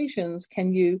invitations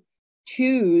can you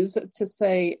choose to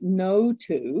say no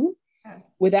to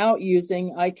without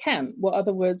using I can? What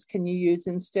other words can you use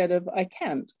instead of I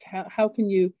can't? How can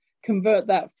you convert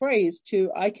that phrase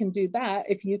to I can do that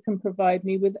if you can provide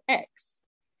me with X?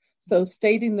 So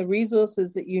stating the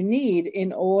resources that you need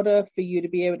in order for you to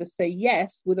be able to say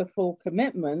yes with a full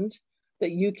commitment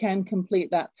that you can complete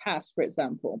that task, for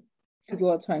example. Because a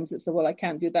lot of times it's, well, I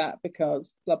can't do that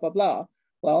because blah, blah, blah.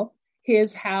 Well,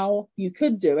 here's how you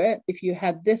could do it. If you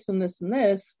had this and this and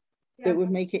this, it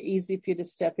would make it easy for you to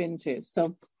step into.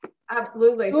 So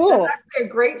absolutely. Cool. That's actually a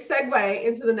great segue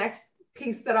into the next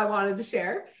piece that I wanted to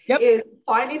share, Yep. is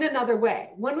finding another way.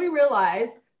 When we realize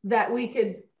that we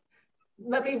could,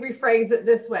 let me rephrase it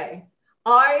this way.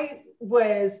 I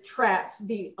was trapped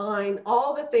behind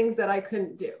all the things that I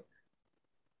couldn't do.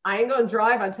 I ain't going to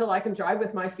drive until I can drive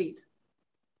with my feet.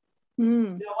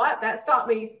 Mm. You know what? That stopped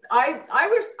me. I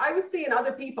was seeing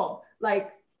other people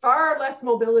like far less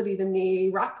mobility than me,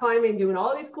 rock climbing, doing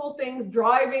all these cool things,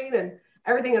 driving and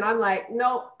everything. And I'm like,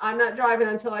 no, I'm not driving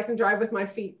until I can drive with my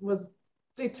feet. Was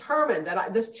determined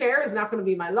that this chair is not going to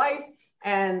be my life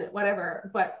and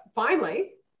whatever. But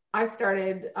finally, I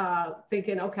started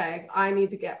thinking, okay, I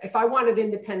need to if I wanted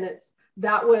independence,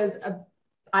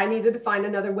 I needed to find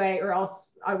another way or else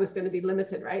I was going to be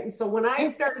limited, right? And so when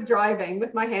I started driving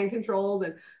with my hand controls,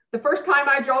 and the first time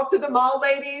I drove to the mall,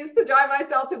 ladies, to drive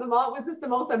myself to the mall, it was just the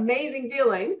most amazing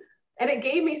feeling. And it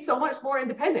gave me so much more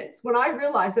independence when I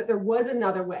realized that there was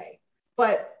another way.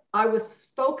 But I was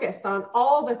focused on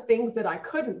all the things that I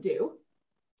couldn't do,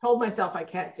 told myself I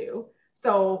can't do.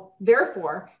 So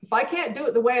therefore, if I can't do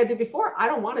it the way I did before, I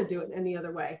don't want to do it any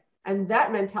other way. And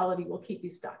that mentality will keep you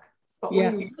stuck. But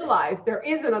when you realize there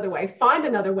is another way, find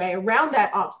another way around that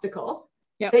obstacle,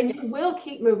 then you will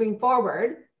keep moving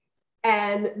forward.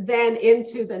 And then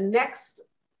into the next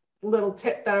little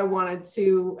tip that I wanted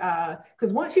to,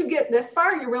 because once you get this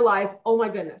far, you realize, oh my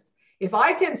goodness, if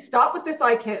I can stop with this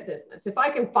I can't business, if I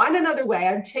can find another way,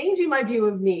 I'm changing my view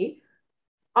of me,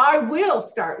 you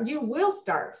will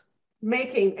start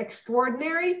making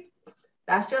extraordinary.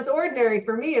 That's just ordinary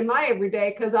for me in my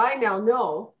everyday, because I now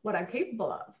know what I'm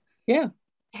capable of. Yeah.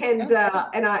 And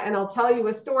I'll tell you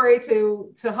a story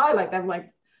to highlight that. I'm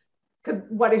like, because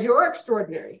what is your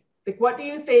extraordinary? Like, what do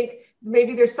you think?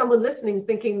 Maybe there's someone listening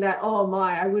thinking that, oh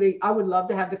my, I would love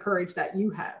to have the courage that you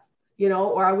have, you know,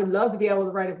 or I would love to be able to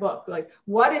write a book. Like,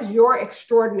 what is your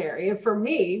extraordinary? And for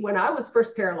me, when I was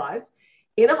first paralyzed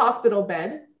in a hospital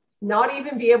bed, not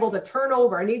even be able to turn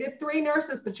over, I needed 3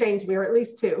 nurses to change me, or at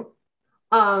least 2.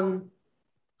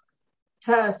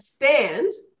 To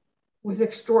stand was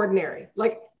extraordinary.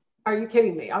 Like, are you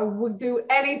kidding me? I would do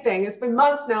anything. It's been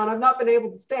months now and I've not been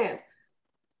able to stand.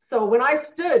 So when I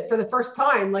stood for the first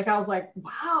time, like, I was like,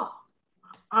 wow,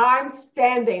 I'm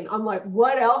standing. I'm like,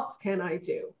 what else can I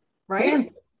do?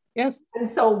 Right? Yes. And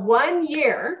so 1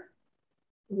 year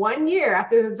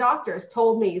after the doctors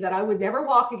told me that I would never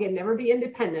walk again, never be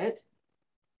independent.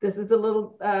 This is a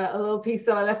little piece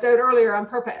that I left out earlier on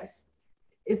purpose.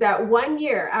 Is that 1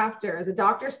 year after the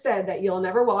doctor said that you'll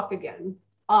never walk again,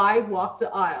 I walked the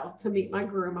aisle to meet my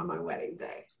groom on my wedding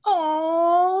day.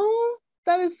 Oh,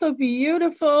 that is so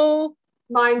beautiful.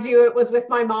 Mind you, it was with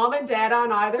my mom and dad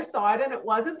on either side, and it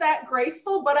wasn't that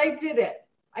graceful, but I did it.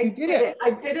 I did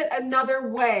it another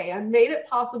way. I made it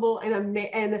possible, and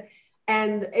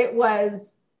it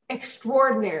was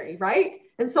extraordinary, right?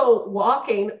 And so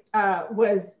walking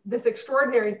was this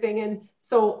extraordinary thing, and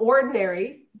so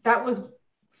ordinary, that was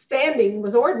standing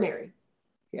was ordinary.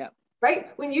 Yeah. Right?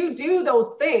 When you do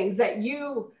those things that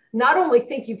you not only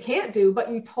think you can't do,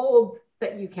 but you told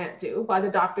that you can't do by the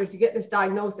doctors, you get this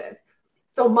diagnosis.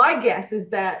 So my guess is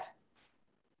that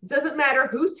doesn't matter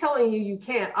who's telling you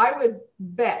can't. I would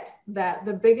bet that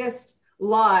the biggest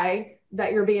lie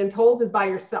that you're being told is by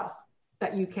yourself,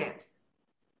 that you can't.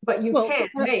 But you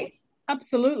can't make.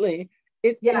 Absolutely.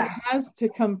 It has to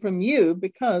come from you,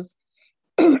 because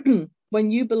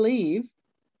when you believe,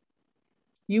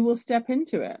 you will step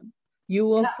into it. You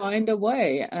will find a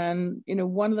way. And, you know,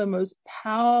 one of the most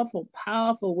powerful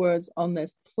words on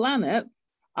this planet,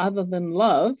 other than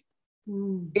love,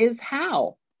 is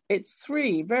how. It's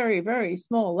 3 very, very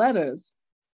small letters,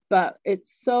 but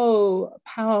it's so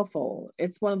powerful.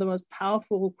 It's one of the most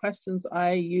powerful questions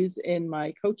I use in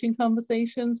my coaching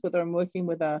conversations, whether I'm working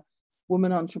with a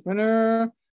woman entrepreneur,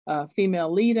 a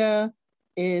female leader,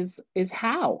 is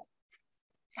how.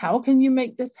 How can you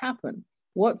make this happen?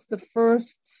 What's the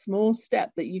first small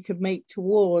step that you could make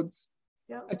towards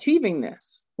achieving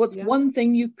this? What's one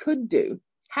thing you could do?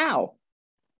 How?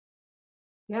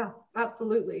 Yeah,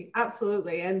 absolutely.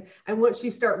 Absolutely. And once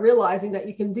you start realizing that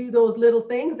you can do those little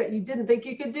things that you didn't think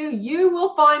you could do, you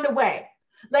will find a way.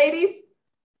 Ladies,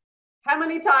 how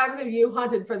many times have you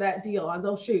hunted for that deal on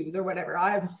those shoes or whatever? I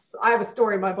have a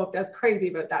story in my book that's crazy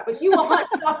about that. But you will hunt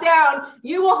stuff down.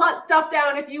 You will hunt stuff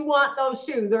down if you want those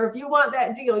shoes, or if you want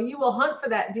that deal, you will hunt for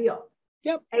that deal.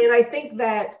 Yep. And I think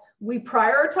that we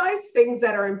prioritize things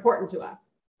that are important to us.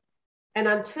 And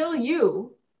until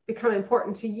you become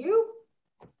important to you,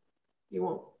 you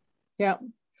won't. Yeah.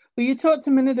 Well, you talked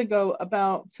a minute ago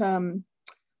about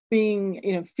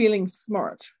being, feeling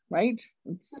smart, right?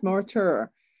 Smarter.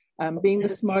 Being the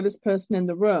smartest person in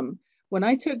the room. When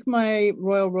I took my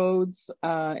Royal Roads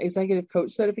executive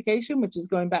coach certification, which is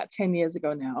going back 10 years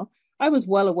ago now, I was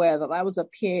well aware that was a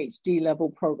PhD level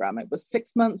program. It was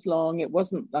 6 months long. It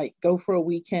wasn't like go for a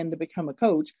weekend to become a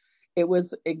coach. It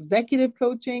was executive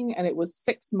coaching, and it was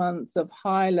 6 months of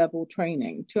high level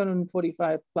training,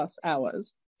 245 plus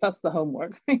hours, plus the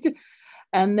homework. Right?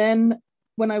 And then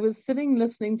when I was sitting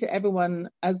listening to everyone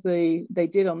as they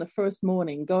did on the first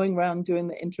morning, going around doing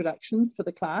the introductions for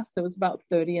the class, there was about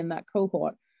 30 in that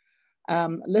cohort,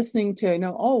 listening to,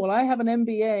 oh, well, I have an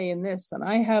MBA in this, and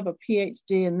I have a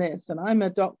PhD in this, and I'm a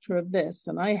doctor of this,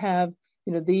 and I have,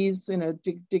 these,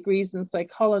 degrees in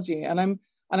psychology. And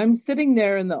I'm sitting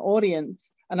there in the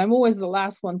audience, and I'm always the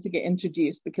last one to get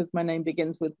introduced because my name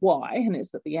begins with Y and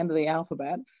it's at the end of the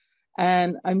alphabet.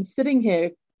 And I'm sitting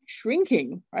here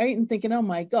shrinking, right? And thinking, oh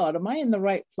my God, am I in the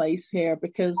right place here?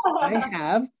 Because I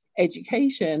have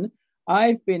education.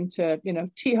 I've been to,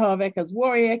 T. Harv Eker's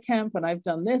Warrior Camp, and I've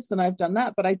done this and I've done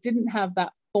that, but I didn't have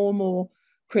that formal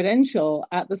credential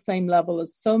at the same level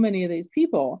as so many of these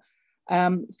people.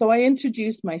 So I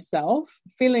introduced myself,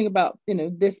 feeling about,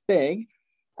 this big.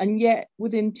 And yet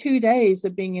within 2 days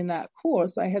of being in that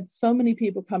course, I had so many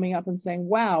people coming up and saying,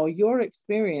 wow, your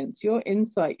experience, your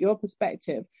insight, your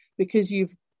perspective, because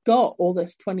you've got all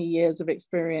this 20 years of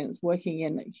experience working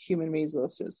in human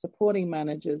resources, supporting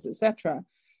managers, etc.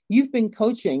 You've been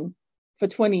coaching for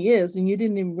 20 years and you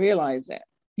didn't even realize it.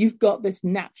 You've got this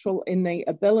natural innate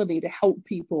ability to help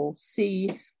people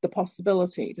see the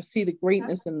possibility, to see the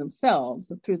greatness in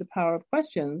themselves through the power of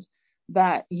questions,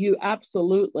 that you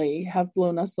absolutely have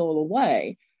blown us all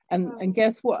away. And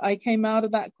guess what? I came out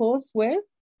of that course with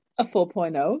a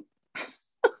 4.0,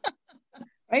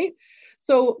 right?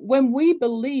 So when we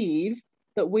believe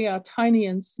that we are tiny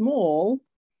and small,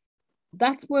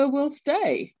 that's where we'll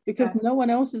stay, because no one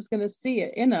else is going to see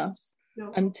it in us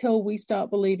until we start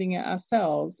believing it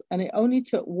ourselves. And it only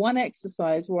took one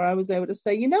exercise where I was able to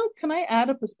say, can I add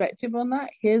a perspective on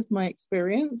that? Here's my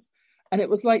experience. And it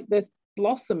was like this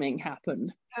blossoming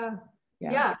happened.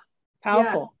 Yeah.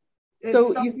 Powerful. Yeah.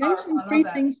 So you've mentioned 3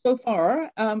 things so far.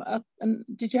 And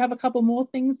did you have a couple more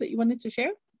things that you wanted to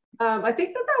share? I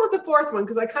think that was the 4th one,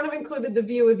 because I kind of included the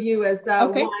view of you as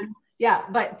one. Yeah,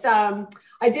 but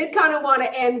I did kind of want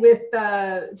to end with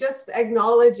just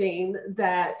acknowledging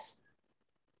that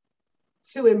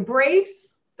to embrace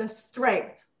the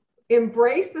strength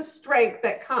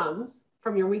that comes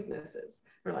from your weaknesses.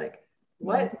 We're like,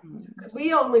 what? Because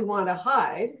we only want to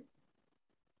hide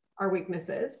our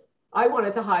weaknesses. I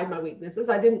wanted to hide my weaknesses.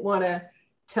 I didn't want to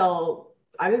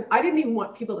I didn't even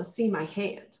want people to see my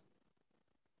hand.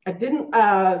 I didn't,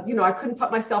 I couldn't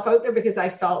put myself out there because I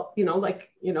felt,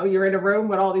 you're in a room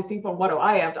with all these people. What do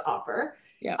I have to offer?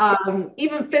 Yeah.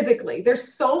 Even physically,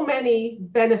 there's so many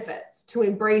benefits to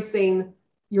embracing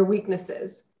your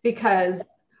weaknesses, because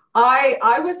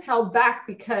I was held back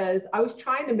because I was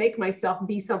trying to make myself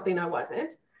be something I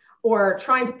wasn't, or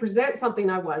trying to present something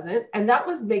I wasn't. And that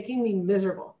was making me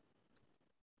miserable.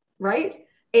 Right.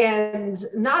 And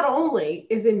not only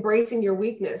is embracing your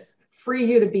weakness free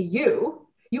you to be you,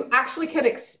 you actually can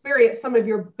experience some of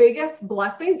your biggest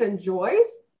blessings and joys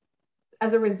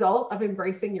as a result of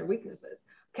embracing your weaknesses.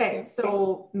 Okay,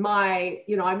 so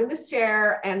I'm in this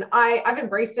chair and I've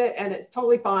embraced it and it's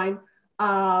totally fine.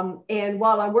 And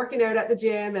while I'm working out at the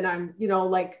gym and I'm,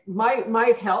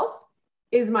 my health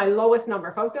is my lowest number.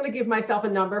 If I was going to give myself a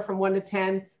number from 1 to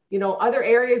 10, other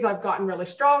areas I've gotten really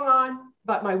strong on,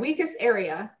 but my weakest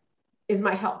area is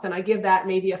my health. And I give that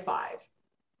maybe a 5.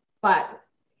 But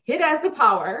it has the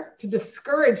power to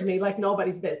discourage me like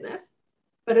nobody's business,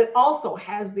 but it also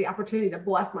has the opportunity to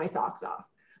bless my socks off.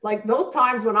 Like those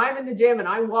times when I'm in the gym and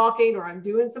I'm walking or I'm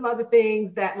doing some other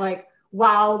things that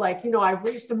I've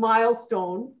reached a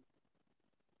milestone.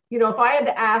 If I had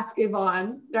to ask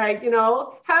Yvonne,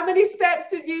 how many steps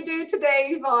did you do today,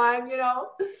 Yvonne?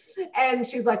 And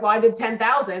she's like, well, I did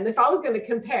 10,000. If I was going to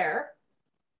compare,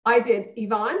 I did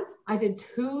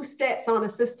 2 steps on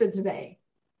assisted today.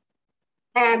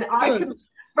 And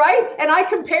I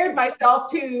compared myself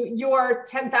to your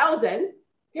 10,000,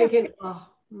 thinking,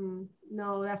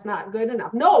 no, that's not good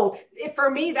enough. No, for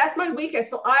me, that's my weakest.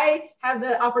 So I have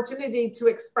the opportunity to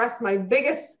express my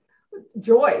biggest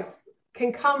joys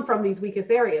can come from these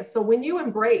weakest areas. So when you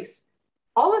embrace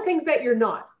all the things that you're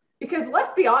not, because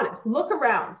let's be honest, look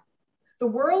around. The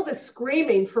world is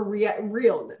screaming for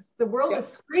realness. The world is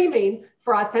screaming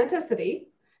for authenticity,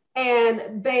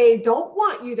 and they don't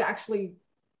want you to actually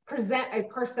present a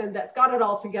person that's got it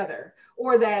all together,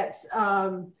 or that,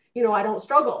 I don't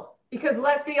struggle, because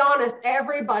let's be honest,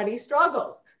 everybody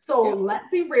struggles. So let's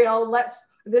be real.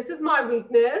 This is my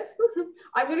weakness.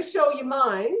 I'm going to show you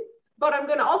mine, but I'm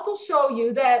going to also show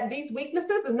you that these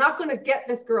weaknesses is not going to get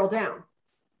this girl down.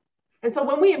 And so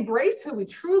when we embrace who we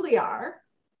truly are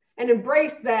and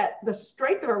embrace that the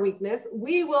strength of our weakness,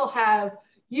 we will have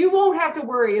you won't have to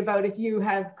worry about if you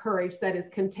have courage that is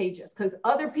contagious, because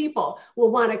other people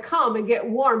will want to come and get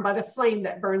warmed by the flame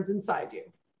that burns inside you.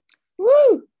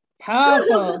 Woo!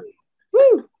 Powerful.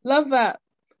 Woo! Love that.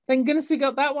 Thank goodness we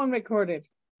got that one recorded.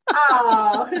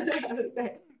 Oh.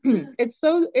 It's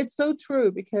so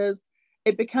true, because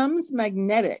it becomes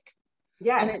magnetic.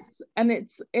 Yeah. And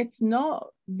it's not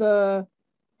the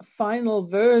final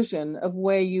version of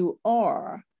where you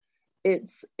are.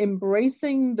 It's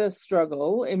embracing the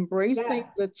struggle, embracing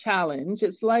the challenge.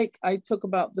 It's like I talk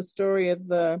about the story of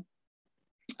the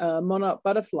monarch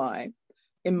butterfly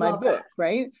in my book,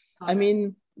 right? I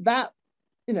mean, that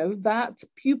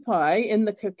pupae in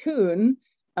the cocoon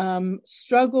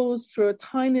struggles through a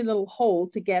tiny little hole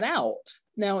to get out.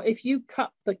 Now, if you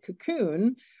cut the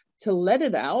cocoon to let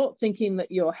it out, thinking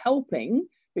that you're helping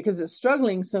because it's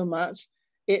struggling so much,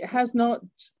 it has not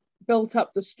built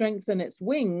up the strength in its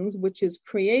wings, which is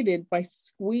created by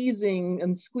squeezing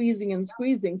and squeezing and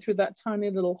squeezing through that tiny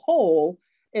little hole.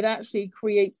 It actually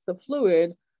creates the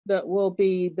fluid that will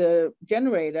be the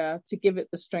generator to give it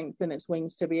the strength in its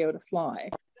wings to be able to fly.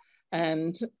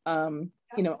 And,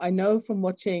 I know from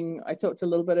watching, I talked a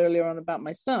little bit earlier on about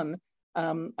my son.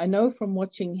 I know from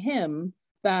watching him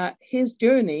that his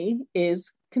journey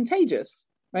is contagious,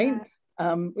 right?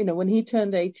 When he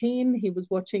turned 18, he was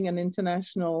watching an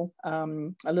international,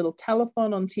 a little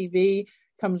telethon on TV,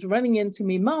 comes running into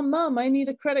me, Mom, I need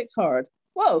a credit card.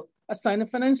 Whoa, a sign of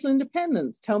financial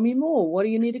independence. Tell me more. What do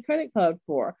you need a credit card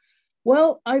for?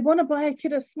 Well, I want to buy a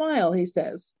kid a smile, he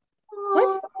says.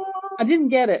 What? I didn't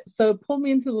get it. So pulled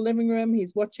me into the living room.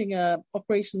 He's watching a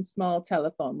Operation Smile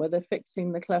telethon where they're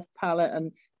fixing the cleft palate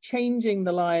and changing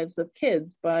the lives of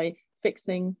kids by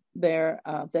fixing their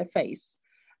face.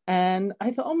 And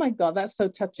I thought, oh my God, that's so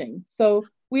touching. So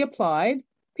we applied.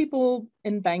 People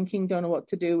in banking don't know what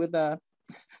to do with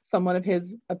someone of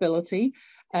his ability.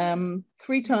 3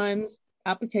 times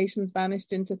applications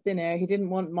vanished into thin air. He didn't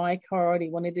want my card. He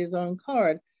wanted his own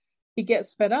card. He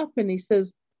gets fed up and he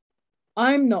says,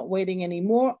 I'm not waiting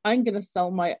anymore. I'm going to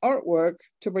sell my artwork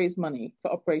to raise money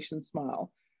for Operation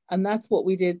Smile. And that's what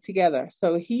we did together.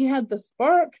 So he had the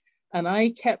spark and I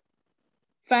kept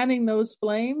fanning those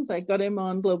flames. I got him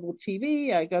on global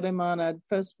TV. I got him on a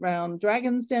first round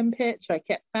Dragon's Den pitch. I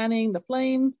kept fanning the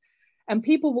flames and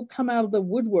people will come out of the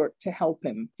woodwork to help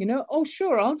him. Oh,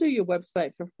 sure, I'll do your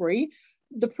website for free.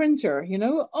 The printer,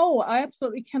 oh, I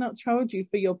absolutely cannot charge you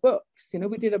for your books.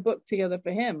 We did a book together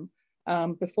for him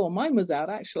before mine was out,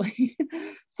 actually.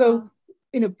 So,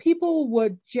 people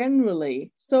were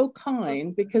generally so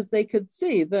kind because they could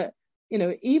see that,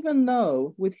 even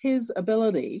though with his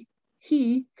ability,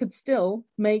 he could still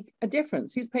make a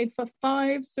difference. He's paid for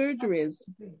 5 surgeries,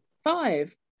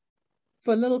 5,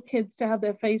 for little kids to have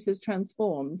their faces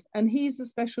transformed. And he's a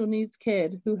special needs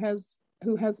kid who has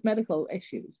medical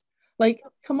issues. Like,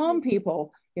 come on,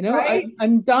 people. Right?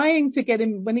 I'm dying to get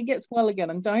him, when he gets well again,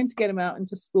 I'm dying to get him out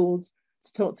into schools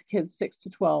to talk to kids 6 to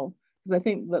 12, because I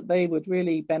think that they would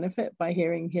really benefit by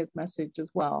hearing his message as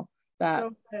well, that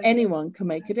anyone can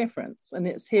make a difference. And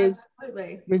it's his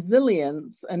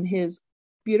resilience and his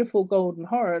beautiful golden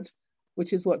heart,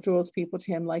 which is what draws people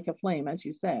to him like a flame, as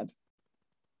you said.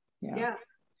 Yeah.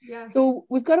 So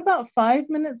we've got about 5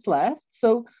 minutes left.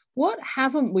 So what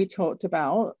haven't we talked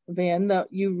about, Vian, that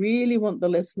you really want the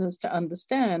listeners to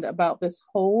understand about this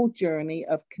whole journey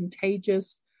of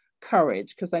contagious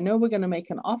courage? Because I know we're going to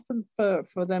make an offer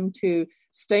for them to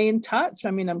stay in touch.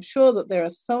 I mean, I'm sure that there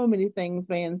are so many things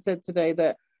Vian said today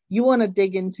that you want to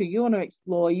dig into, you want to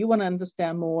explore, you want to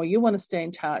understand more, you want to stay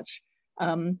in touch.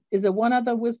 Is there one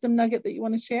other wisdom nugget that you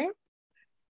want to share?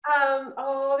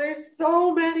 There's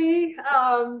so many.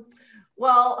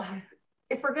 Well,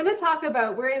 if we're going to talk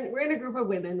about, we're in a group of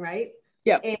women, right?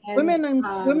 Yeah. Women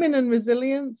and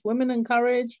resilience, women and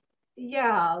courage.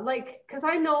 Yeah. Cause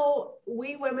I know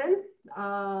we women,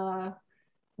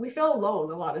 we feel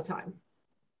alone a lot of time.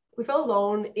 We feel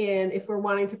alone if we're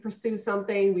wanting to pursue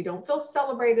something, we don't feel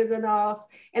celebrated enough.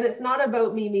 And it's not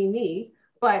about me,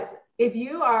 but if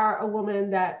you are a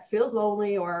woman that feels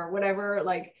lonely or whatever,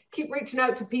 keep reaching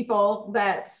out to people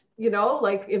that,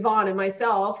 like Yvonne and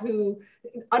myself, who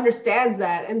understands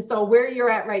that. And so where you're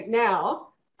at right now,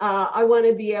 I want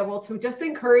to be able to just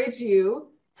encourage you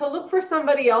to look for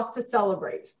somebody else to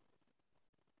celebrate.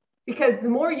 Because the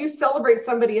more you celebrate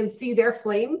somebody and see their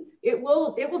flame, it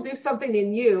will do something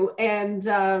in you. And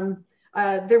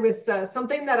there was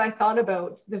something that I thought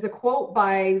about. There's a quote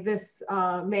by this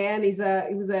man. He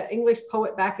was an English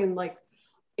poet back in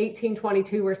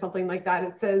 1822 or something like that.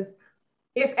 It says,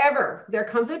 if ever there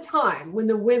comes a time when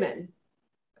the women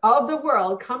of the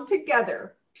world come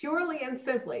together purely and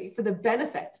simply for the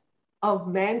benefit of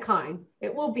mankind,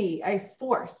 it will be a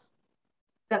force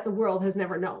that the world has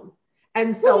never known.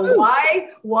 And so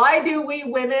why do we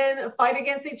women fight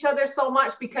against each other so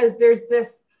much? Because there's this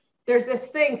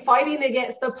thing fighting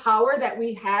against the power that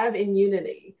we have in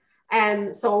unity.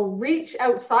 And so reach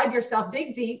outside yourself,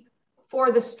 dig deep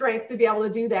for the strength to be able to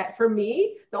do that. For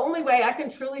me, the only way I can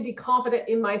truly be confident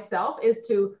in myself is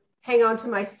to hang on to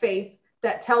my faith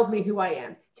that tells me who I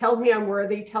am, tells me I'm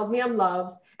worthy, tells me I'm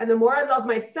loved. And the more I love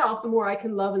myself, the more I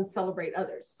can love and celebrate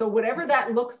others. So whatever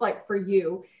that looks like for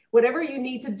you, whatever you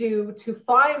need to do to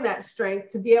find that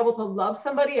strength to be able to love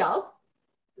somebody else,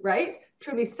 right?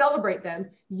 Truly celebrate them,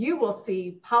 you will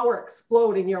see power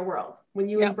explode in your world when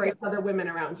you embrace other women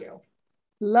around you.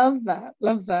 Love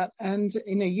that. And,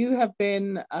 you have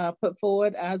been put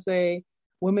forward as a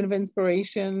Women of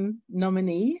Inspiration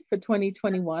nominee for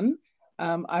 2021.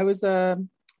 I was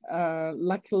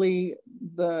luckily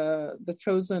the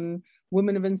chosen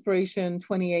Women of Inspiration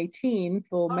 2018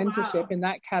 for mentorship in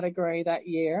that category that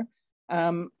year.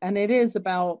 And it is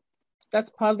that's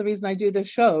part of the reason I do this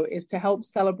show, is to help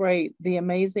celebrate the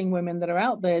amazing women that are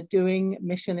out there doing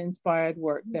mission inspired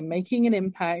work. They're making an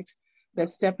impact. They're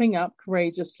stepping up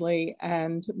courageously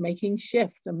and making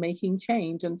shift and making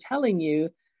change and telling you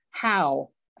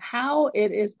how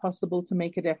it is possible to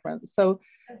make a difference. So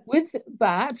with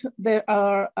that, there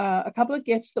are a couple of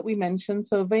gifts that we mentioned.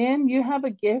 So Vian, you have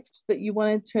a gift that you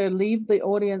wanted to leave the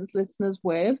audience listeners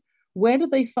with. Where do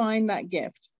they find that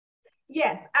gift?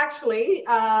 Yes, actually.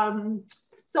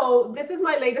 So this is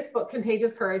my latest book,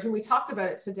 Contagious Courage, and we talked about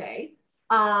it today.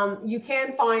 You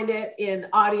can find it in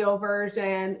audio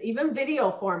version, even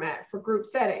video format for group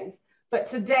settings. But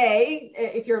today,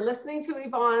 if you're listening to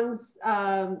Yvonne's,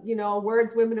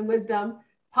 Words, Women, and Wisdom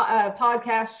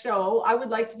podcast show, I would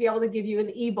like to be able to give you an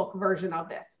ebook version of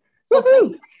this. So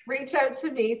please reach out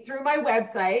to me through my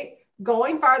website,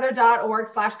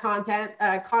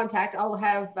 goingfarther.org/contact. I'll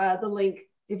have the link.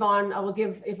 Yvonne, I will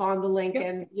give Yvonne the link,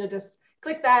 and you'll just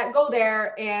click that, go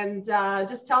there, and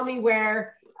just tell me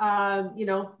where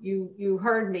you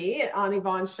heard me on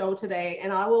Yvonne's show today,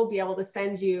 and I will be able to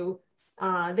send you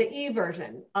the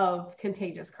e-version of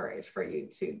Contagious Courage for you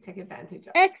to take advantage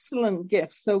of. Excellent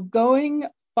gift. So Going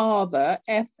Farther,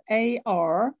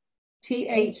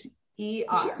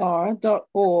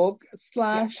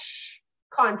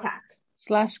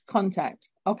 FARTHER.org/contact.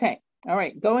 Okay. All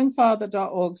right.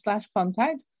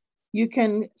 Goingfarther.org/contact. You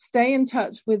can stay in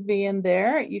touch with Vian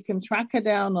there. You can track her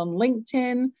down on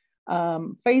LinkedIn,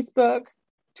 Facebook,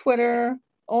 Twitter,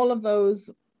 all of those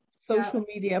social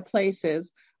media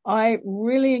places. I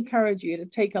really encourage you to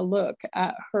take a look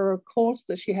at her course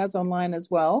that she has online as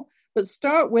well. But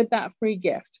start with that free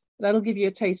gift. That'll give you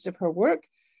a taste of her work.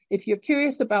 If you're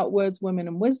curious about Words, Women,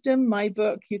 and Wisdom, my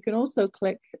book, you can also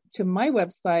click to my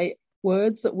website,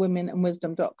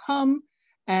 wordswomenandwisdom.com.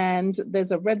 And there's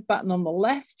a red button on the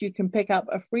left. You can pick up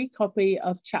a free copy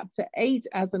of Chapter 8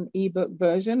 as an ebook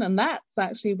version. And that's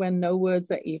actually when no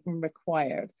words are even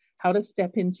required. How to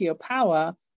step into your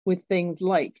power with things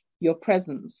like your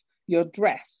presence, your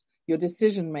dress, your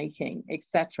decision-making,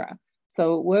 etc.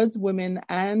 So Words, Women,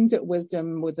 and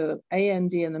Wisdom with an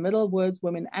AND in the middle,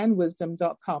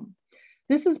 wordswomenandwisdom.com.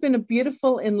 This has been a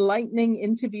beautiful, enlightening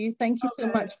interview. Thank you so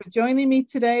much for joining me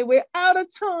today. We're out of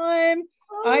time.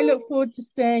 I look forward to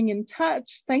staying in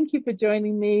touch. Thank you for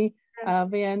joining me,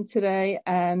 Vian, today.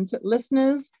 And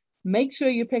listeners, make sure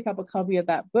you pick up a copy of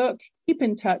that book. Keep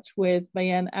in touch with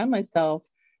Vian and myself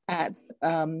at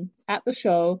the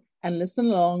show and listen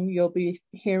along. You'll be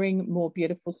hearing more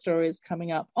beautiful stories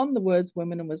coming up on the Words,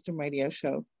 Women, and Wisdom radio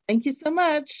show. Thank you so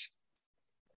much.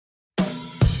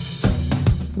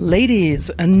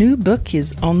 Ladies, a new book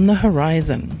is on the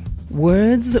horizon.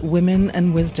 Words, Women,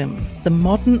 and Wisdom, the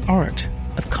modern art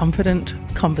of confident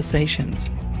conversations.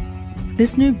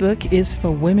 This new book is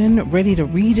for women ready to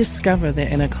rediscover their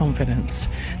inner confidence,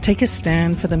 take a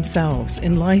stand for themselves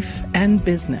in life and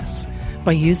business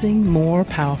by using more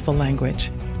powerful language.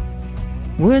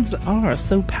 Words are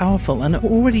so powerful and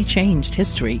already changed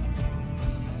history.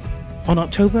 On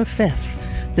October 5th,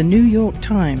 the New York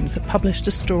Times published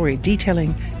a story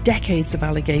detailing decades of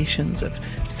allegations of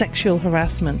sexual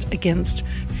harassment against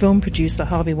film producer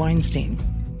Harvey Weinstein.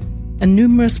 And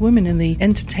numerous women in the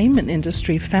entertainment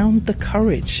industry found the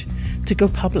courage to go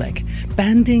public,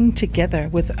 banding together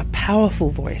with a powerful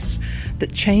voice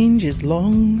that change is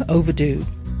long overdue.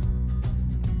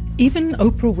 Even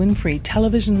Oprah Winfrey,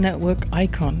 television network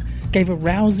icon, gave a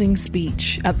rousing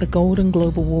speech at the Golden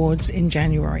Globe Awards in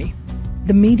January.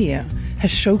 The media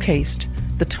has showcased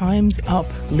the Time's Up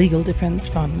Legal Defense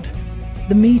Fund,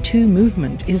 The Me Too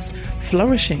movement is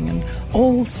flourishing and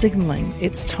all signaling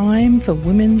it's time for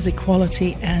women's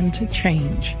equality and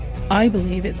change. I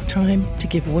believe it's time to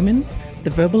give women the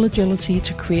verbal agility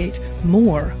to create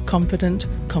more confident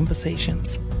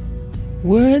conversations.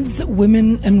 Words,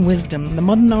 Women and Wisdom, The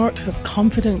Modern Art of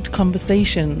Confident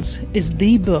Conversations is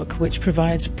the book which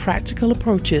provides practical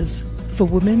approaches for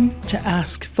women to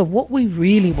ask for what we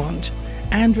really want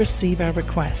and receive our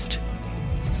request.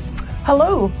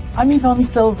 Hello, I'm Yvonne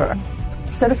Silver,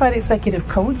 certified executive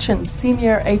coach and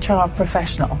senior HR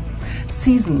professional,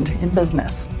 seasoned in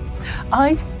business.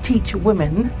 I teach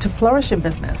women to flourish in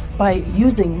business by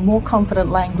using more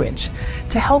confident language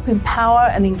to help empower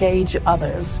and engage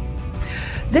others.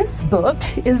 This book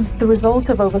is the result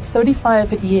of over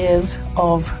 35 years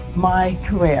of my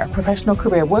career, professional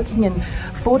career, working in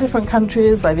 4 different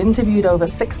countries. I've interviewed over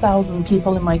 6,000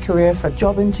 people in my career for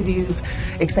job interviews,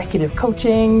 executive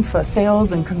coaching, for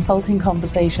sales and consulting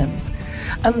conversations.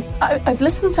 And I've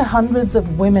listened to hundreds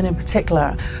of women in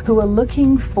particular who are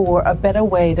looking for a better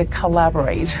way to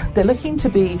collaborate. They're looking to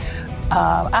be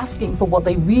asking for what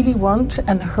they really want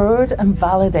and heard and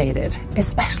validated,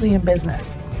 especially in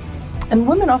business. And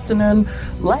women often earn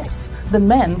less than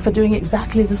men for doing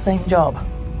exactly the same job.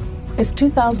 It's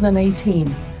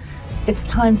 2018. It's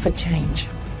time for change.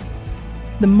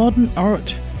 The Modern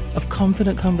Art of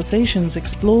Confident Conversations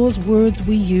explores words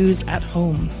we use at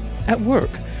home, at work,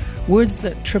 words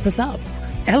that trip us up,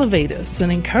 elevate us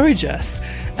and encourage us,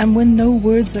 and when no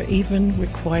words are even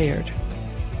required.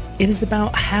 It is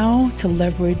about how to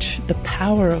leverage the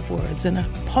power of words in a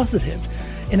positive,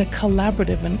 in a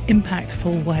collaborative and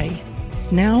impactful way.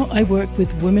 Now I work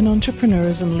with women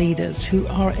entrepreneurs and leaders who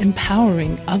are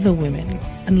empowering other women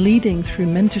and leading through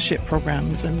mentorship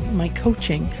programs and my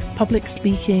coaching, public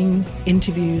speaking,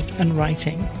 interviews and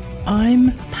writing.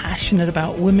 I'm passionate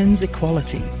about women's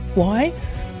equality. Why?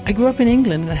 I grew up in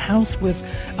England in a house with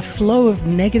a flow of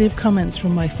negative comments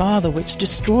from my father which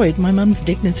destroyed my mum's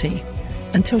dignity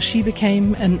until she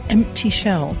became an empty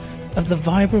shell of the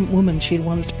vibrant woman she'd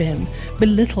once been,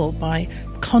 belittled by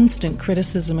constant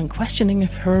criticism and questioning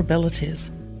of her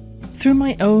abilities. Through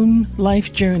my own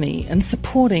life journey and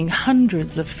supporting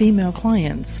hundreds of female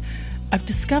clients, I've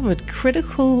discovered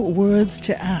critical words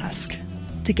to ask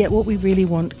to get what we really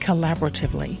want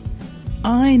collaboratively.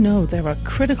 I know there are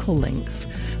critical links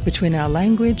between our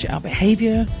language, our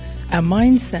behavior, our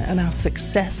mindset, and our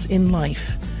success in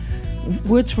life.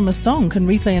 Words from a song can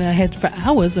replay in our head for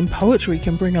hours, and poetry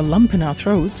can bring a lump in our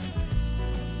throats.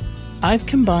 I've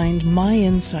combined my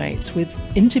insights with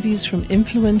interviews from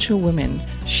influential women,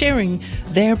 sharing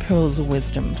their pearls of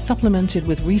wisdom, supplemented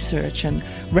with research and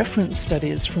reference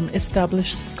studies from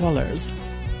established scholars.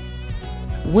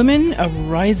 Women are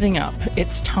rising up.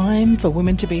 It's time for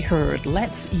women to be heard.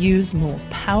 Let's use more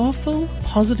powerful,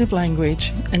 positive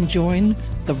language and join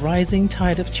the rising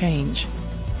tide of change.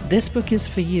 This book is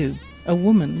for you, a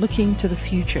woman looking to the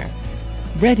future,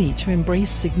 ready to embrace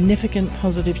significant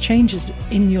positive changes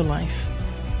in your life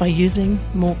by using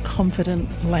more confident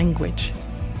language.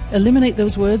 Eliminate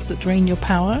those words that drain your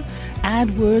power,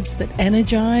 add words that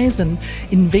energize and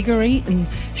invigorate, and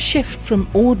shift from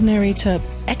ordinary to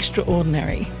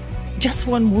extraordinary. Just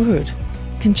one word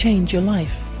can change your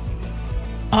life.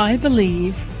 I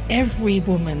believe every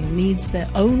woman needs their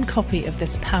own copy of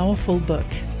this powerful book.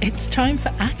 It's time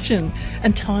for action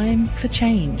and time for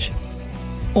change.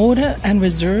 Order and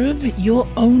reserve your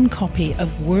own copy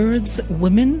of Words,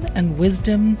 Women and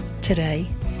Wisdom today.